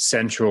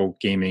central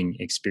gaming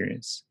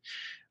experience.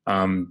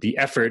 The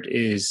effort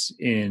is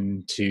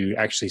to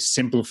actually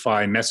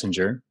simplify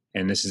Messenger,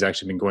 and this has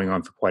actually been going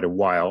on for quite a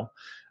while,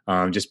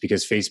 just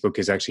because Facebook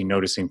is actually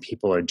noticing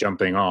people are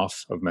jumping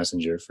off of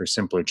Messenger for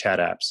simpler chat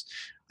apps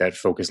that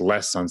focus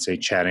less on, say,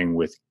 chatting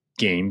with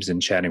games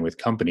and chatting with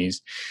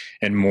companies,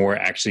 and more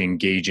actually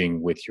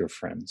engaging with your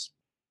friends.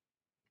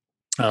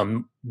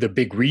 The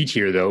big read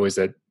here, though, is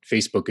that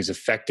Facebook is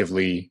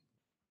effectively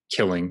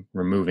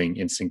removing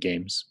instant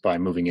games by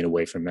moving it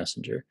away from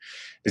Messenger.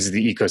 This is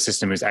the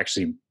ecosystem is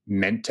actually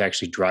meant to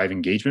actually drive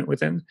engagement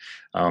within.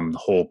 The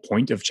whole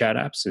point of chat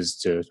apps is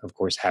to, of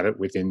course, have it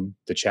within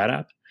the chat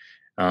app.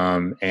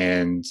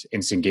 And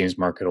instant games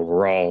market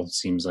overall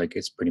seems like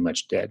it's pretty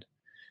much dead.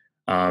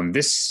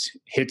 This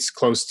hits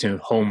close to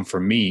home for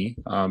me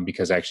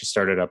because I actually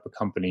started up a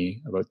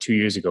company about 2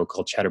 years ago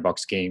called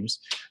Chatterbox Games,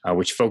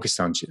 which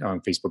focused on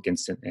Facebook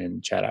Instant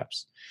and chat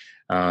apps.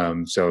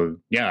 So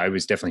yeah, I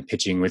was definitely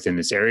pitching within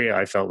this area.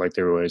 I felt like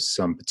there was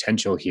some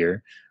potential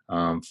here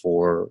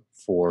for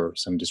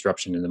some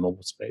disruption in the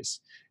mobile space.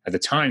 At the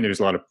time, there was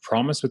a lot of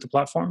promise with the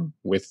platform.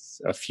 With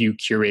a few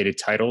curated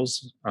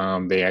titles,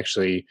 they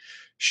actually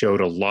showed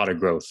a lot of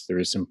growth. There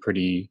was some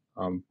pretty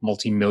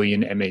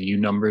multi-million MAU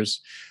numbers,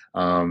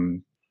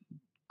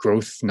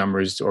 growth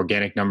numbers,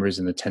 organic numbers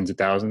in the tens of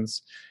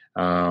thousands.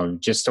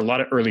 Just a lot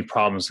of early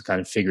problems with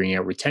kind of figuring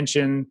out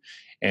retention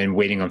and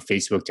waiting on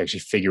Facebook to actually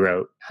figure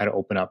out how to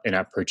open up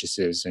in-app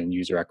purchases and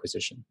user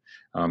acquisition.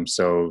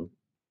 So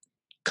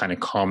kind of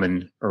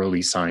common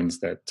early signs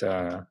that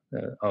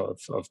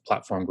of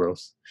platform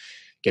growth,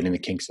 getting the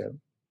kinks out.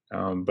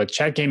 But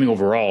chat gaming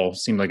overall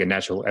seemed like a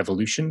natural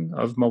evolution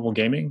of mobile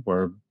gaming.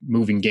 We're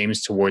moving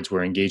games towards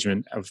where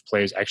engagement of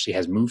players actually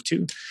has moved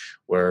to,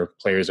 where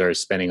players are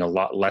spending a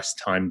lot less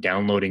time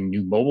downloading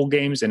new mobile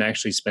games and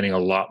actually spending a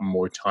lot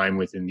more time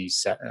within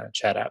these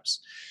chat apps.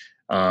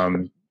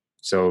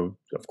 So,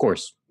 of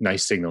course,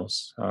 nice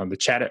signals. The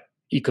chat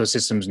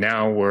ecosystems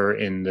now were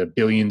in the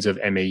billions of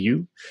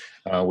MAU,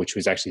 which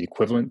was actually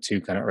equivalent to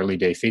kind of early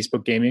day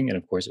Facebook gaming and,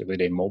 of course, early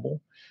day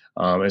mobile.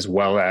 As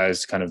well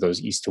as kind of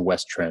those east to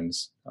west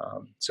trends.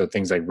 So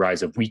things like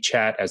rise of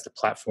WeChat as the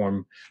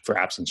platform for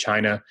apps in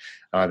China,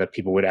 that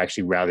people would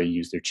actually rather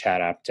use their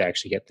chat app to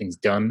actually get things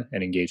done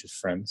and engage with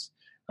friends.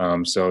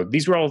 So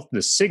these were all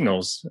the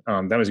signals.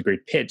 That was a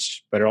great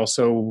pitch, but it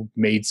also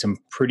made some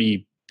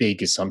pretty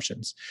big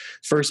assumptions.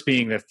 First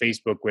being that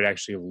Facebook would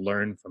actually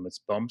learn from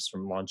its bumps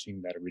from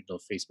launching that original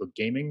Facebook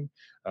gaming,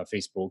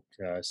 Facebook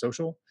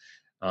social.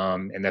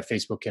 And that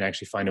Facebook can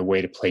actually find a way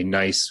to play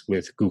nice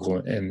with Google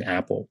and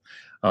Apple,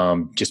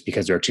 just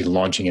because they're actually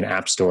launching an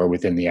app store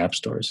within the app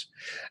stores.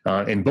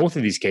 In both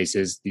of these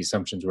cases, the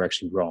assumptions were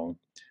actually wrong.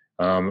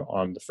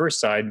 On the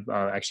first side,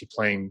 actually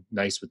playing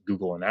nice with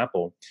Google and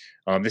Apple,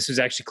 this was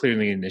actually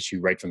clearly an issue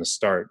right from the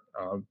start.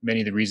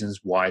 Many of the reasons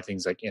why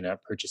things like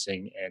in-app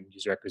purchasing and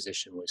user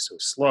acquisition was so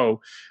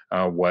slow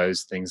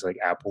was things like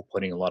Apple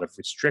putting a lot of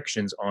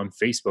restrictions on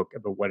Facebook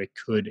about what it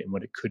could and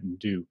what it couldn't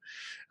do.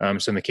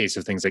 So in the case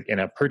of things like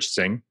in-app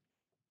purchasing,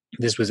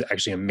 this was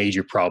actually a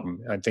major problem.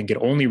 I think it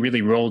only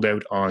really rolled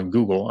out on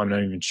Google. I'm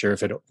not even sure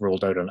if it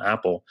rolled out on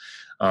Apple,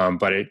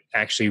 but it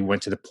actually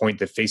went to the point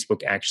that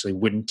Facebook actually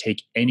wouldn't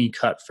take any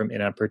cut from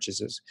in-app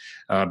purchases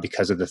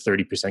because of the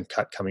 30%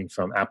 cut coming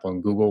from Apple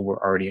and Google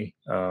were already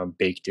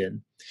baked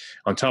in.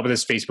 On top of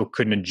this, Facebook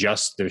couldn't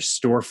adjust their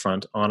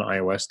storefront on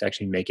iOS to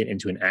actually make it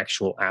into an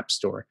actual app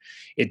store.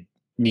 It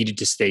needed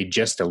to stay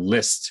just a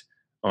list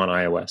on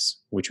iOS,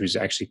 which was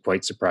actually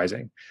quite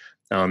surprising.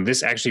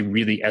 This actually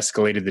really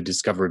escalated the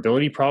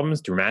discoverability problems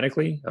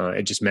dramatically.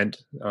 It just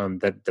meant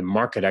that the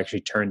market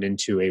actually turned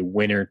into a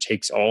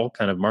winner-takes-all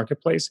kind of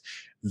marketplace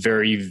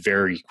very,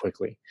 very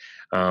quickly,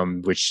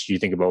 which you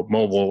think about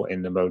mobile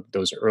in about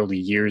those early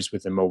years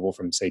within mobile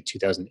from, say,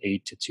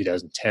 2008 to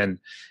 2010,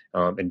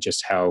 and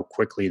just how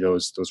quickly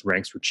those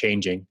ranks were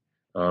changing.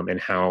 And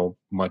how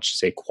much,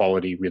 say,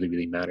 quality really,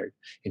 really mattered.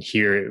 And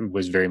here it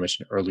was very much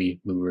an early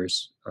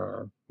movers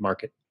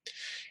market.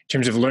 In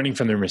terms of learning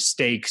from their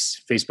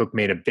mistakes, Facebook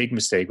made a big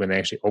mistake when they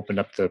actually opened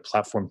up the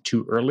platform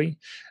too early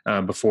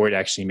before it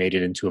actually made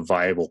it into a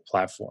viable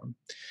platform.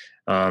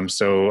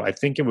 So I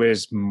think it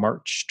was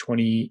March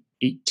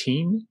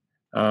 2018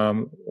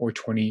 or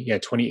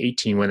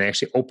 2018 when they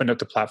actually opened up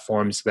the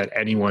platform so that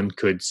anyone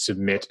could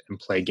submit and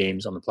play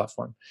games on the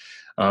platform.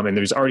 And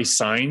there was already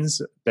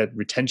signs that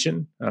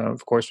retention,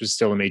 of course, was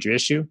still a major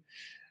issue.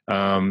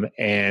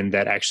 And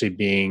that actually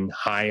being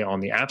high on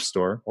the App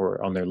Store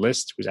or on their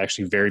list was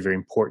actually very, very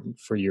important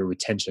for your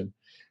retention,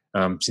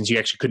 since you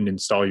actually couldn't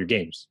install your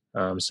games.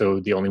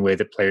 So the only way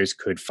that players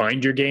could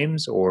find your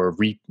games or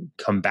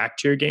come back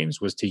to your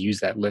games was to use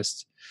that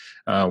list,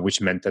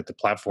 which meant that the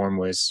platform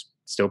was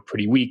still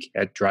pretty weak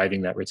at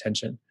driving that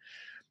retention.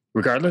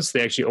 Regardless,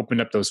 they actually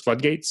opened up those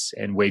floodgates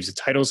and waves of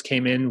titles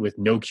came in with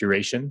no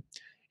curation,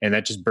 and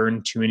that just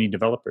burned too many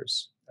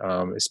developers.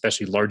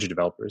 Especially larger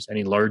developers.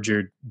 Any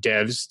larger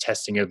devs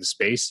testing out the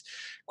space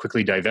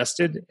quickly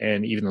divested,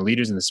 and even the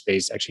leaders in the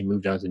space actually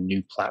moved on to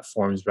new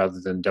platforms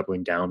rather than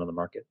doubling down on the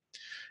market.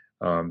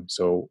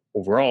 So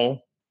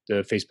overall,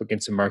 the Facebook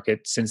Instant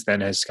Market since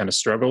then has kind of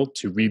struggled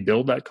to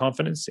rebuild that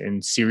confidence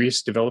in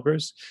serious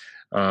developers,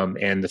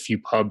 and the few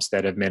pubs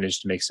that have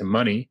managed to make some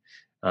money,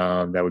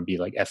 that would be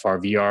like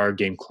FRVR,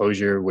 Game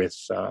Closure with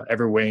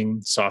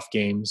Everwing, Soft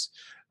Games.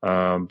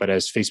 But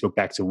as Facebook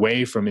backs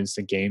away from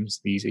instant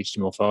games, these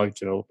HTML5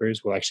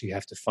 developers will actually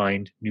have to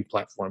find new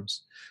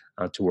platforms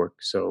to work.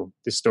 So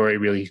this story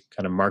really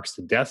kind of marks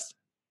the death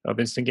of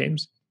instant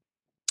games.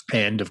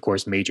 And of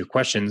course, major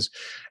questions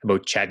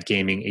about chat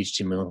gaming,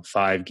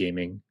 HTML5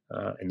 gaming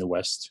in the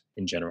West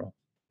in general.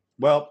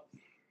 Well,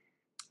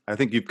 I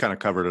think you've kind of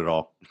covered it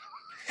all.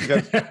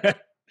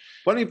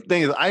 Funny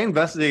thing is, I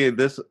investigated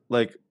this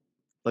like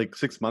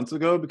 6 months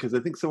ago because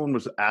I think someone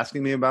was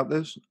asking me about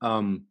this.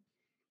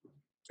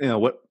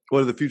 What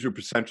are the future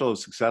potential of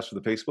success for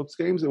the Facebook's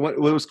games? And what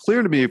was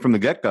clear to me from the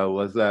get-go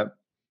was that,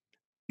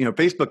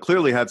 Facebook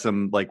clearly had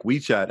some like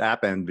WeChat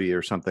app envy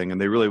or something,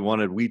 and they really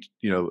wanted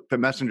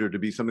Messenger to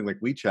be something like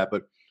WeChat.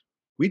 But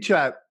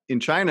WeChat in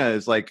China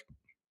is like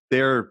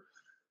their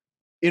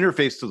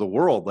interface to the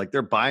world. Like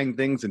they're buying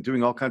things and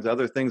doing all kinds of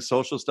other things,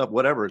 social stuff,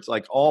 whatever. It's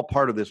like all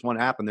part of this one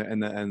app, and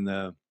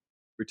the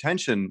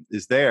retention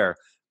is there.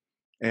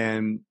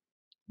 And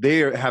they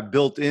have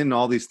built in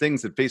all these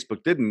things that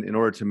Facebook didn't in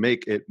order to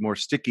make it more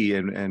sticky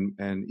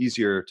and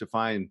easier to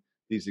find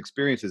these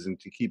experiences and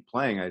to keep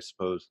playing, I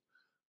suppose.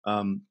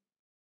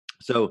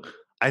 So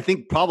I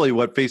think probably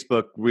what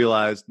Facebook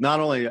realized, not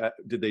only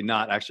did they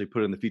not actually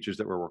put in the features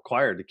that were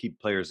required to keep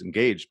players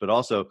engaged, but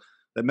also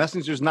that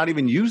Messenger is not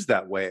even used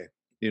that way,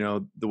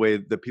 the way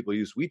that people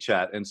use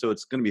WeChat. And so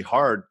it's going to be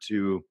hard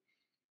to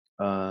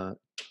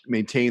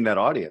maintain that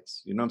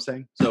audience. You know what I'm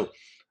saying? So,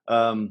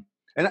 and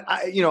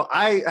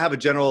I have a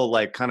general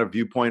like kind of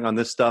viewpoint on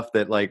this stuff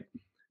that like,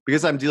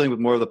 because I'm dealing with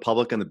more of the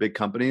public and the big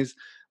companies,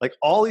 like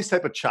all these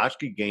type of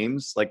tchotchke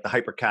games, like the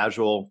hyper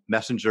casual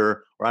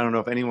Messenger, or I don't know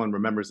if anyone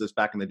remembers this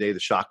back in the day, the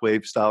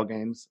Shockwave style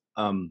games.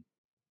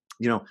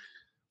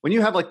 When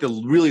you have like the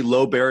really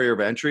low barrier of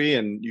entry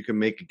and you can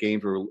make a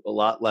game for a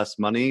lot less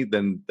money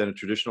than a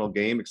traditional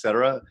game, et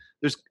cetera,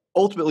 there's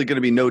ultimately going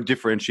to be no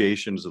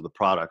differentiations of the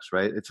products,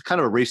 right? It's kind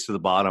of a race to the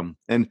bottom.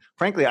 And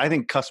frankly, I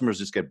think customers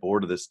just get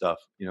bored of this stuff.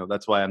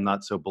 That's why I'm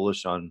not so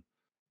bullish on,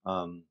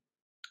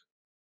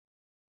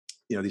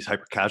 these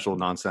hyper casual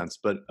nonsense.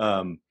 But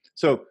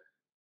so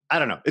I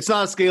don't know. It's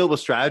not a scalable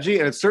strategy.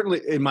 And it's certainly,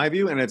 in my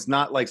view, and it's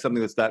not like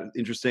something that's that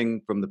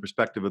interesting from the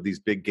perspective of these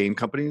big game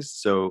companies.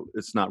 So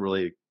it's not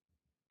really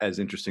as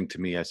interesting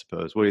to me, I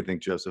suppose. What do you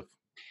think, Joseph?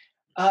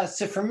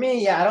 So for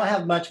me, I don't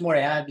have much more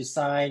to add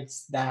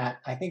besides that.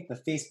 I think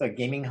the Facebook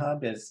Gaming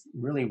Hub is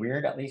really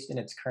weird, at least in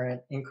its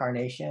current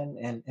incarnation.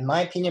 And in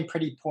my opinion,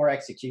 pretty poor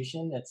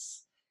execution.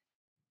 It's,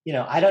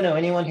 I don't know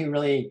anyone who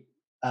really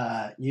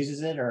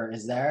uses it or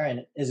is there.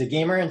 And as a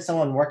gamer and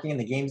someone working in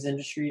the games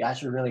industry, I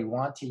should really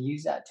want to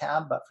use that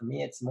tab. But for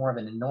me, it's more of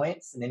an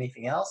annoyance than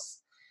anything else.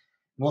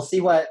 We'll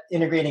see what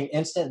integrating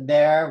instant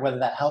there, whether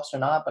that helps or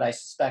not, but I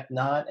suspect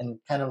not. And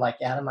kind of like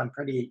Adam, I'm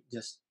pretty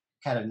just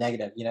kind of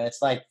negative.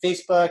 It's like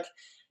Facebook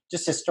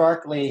just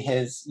historically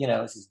has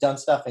done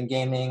stuff in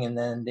gaming, and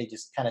then they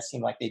just kind of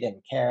seem like they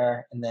didn't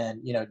care. And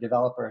then,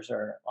 developers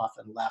are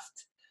often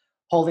left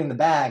holding the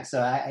bag.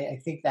 So I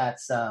think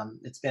that's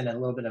it's been a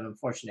little bit of an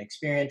unfortunate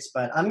experience,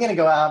 but I'm going to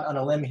go out on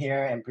a limb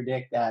here and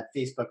predict that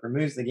Facebook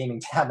removes the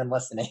gaming tab in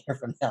less than a year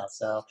from now.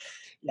 So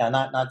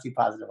not too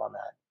positive on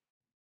that.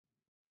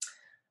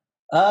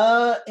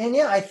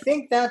 I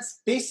think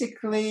that's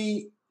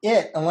basically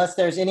it. Unless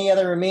there's any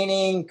other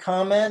remaining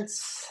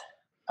comments,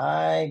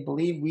 I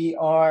believe we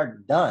are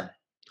done.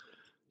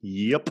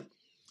 Yep.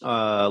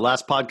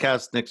 Last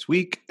podcast next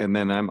week, and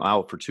then I'm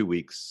out for 2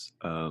 weeks.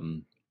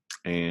 And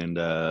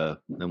then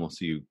we'll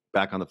see you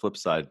back on the flip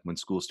side when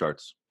school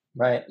starts.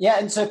 Right. Yeah.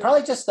 And so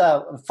probably just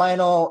a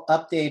final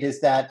update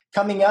is that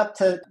coming up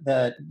to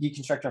the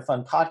Deconstructor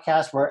Fund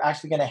podcast, we're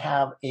actually going to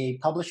have a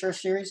publisher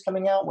series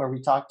coming out where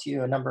we talk to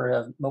a number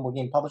of mobile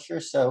game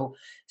publishers. So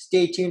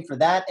stay tuned for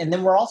that. And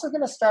then we're also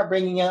going to start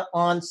bringing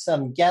on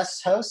some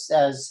guest hosts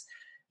as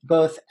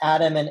both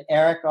Adam and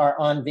Eric are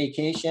on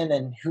vacation,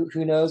 and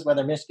who knows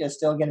whether Mishka is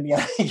still going to be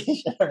on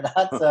vacation or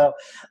not. So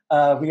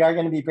we are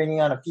going to be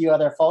bringing on a few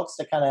other folks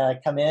to kind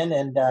of come in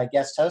and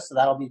guest host. So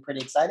that'll be pretty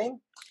exciting.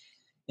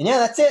 And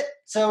that's it.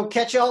 So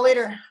catch you all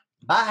later.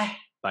 Bye.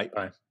 Bye.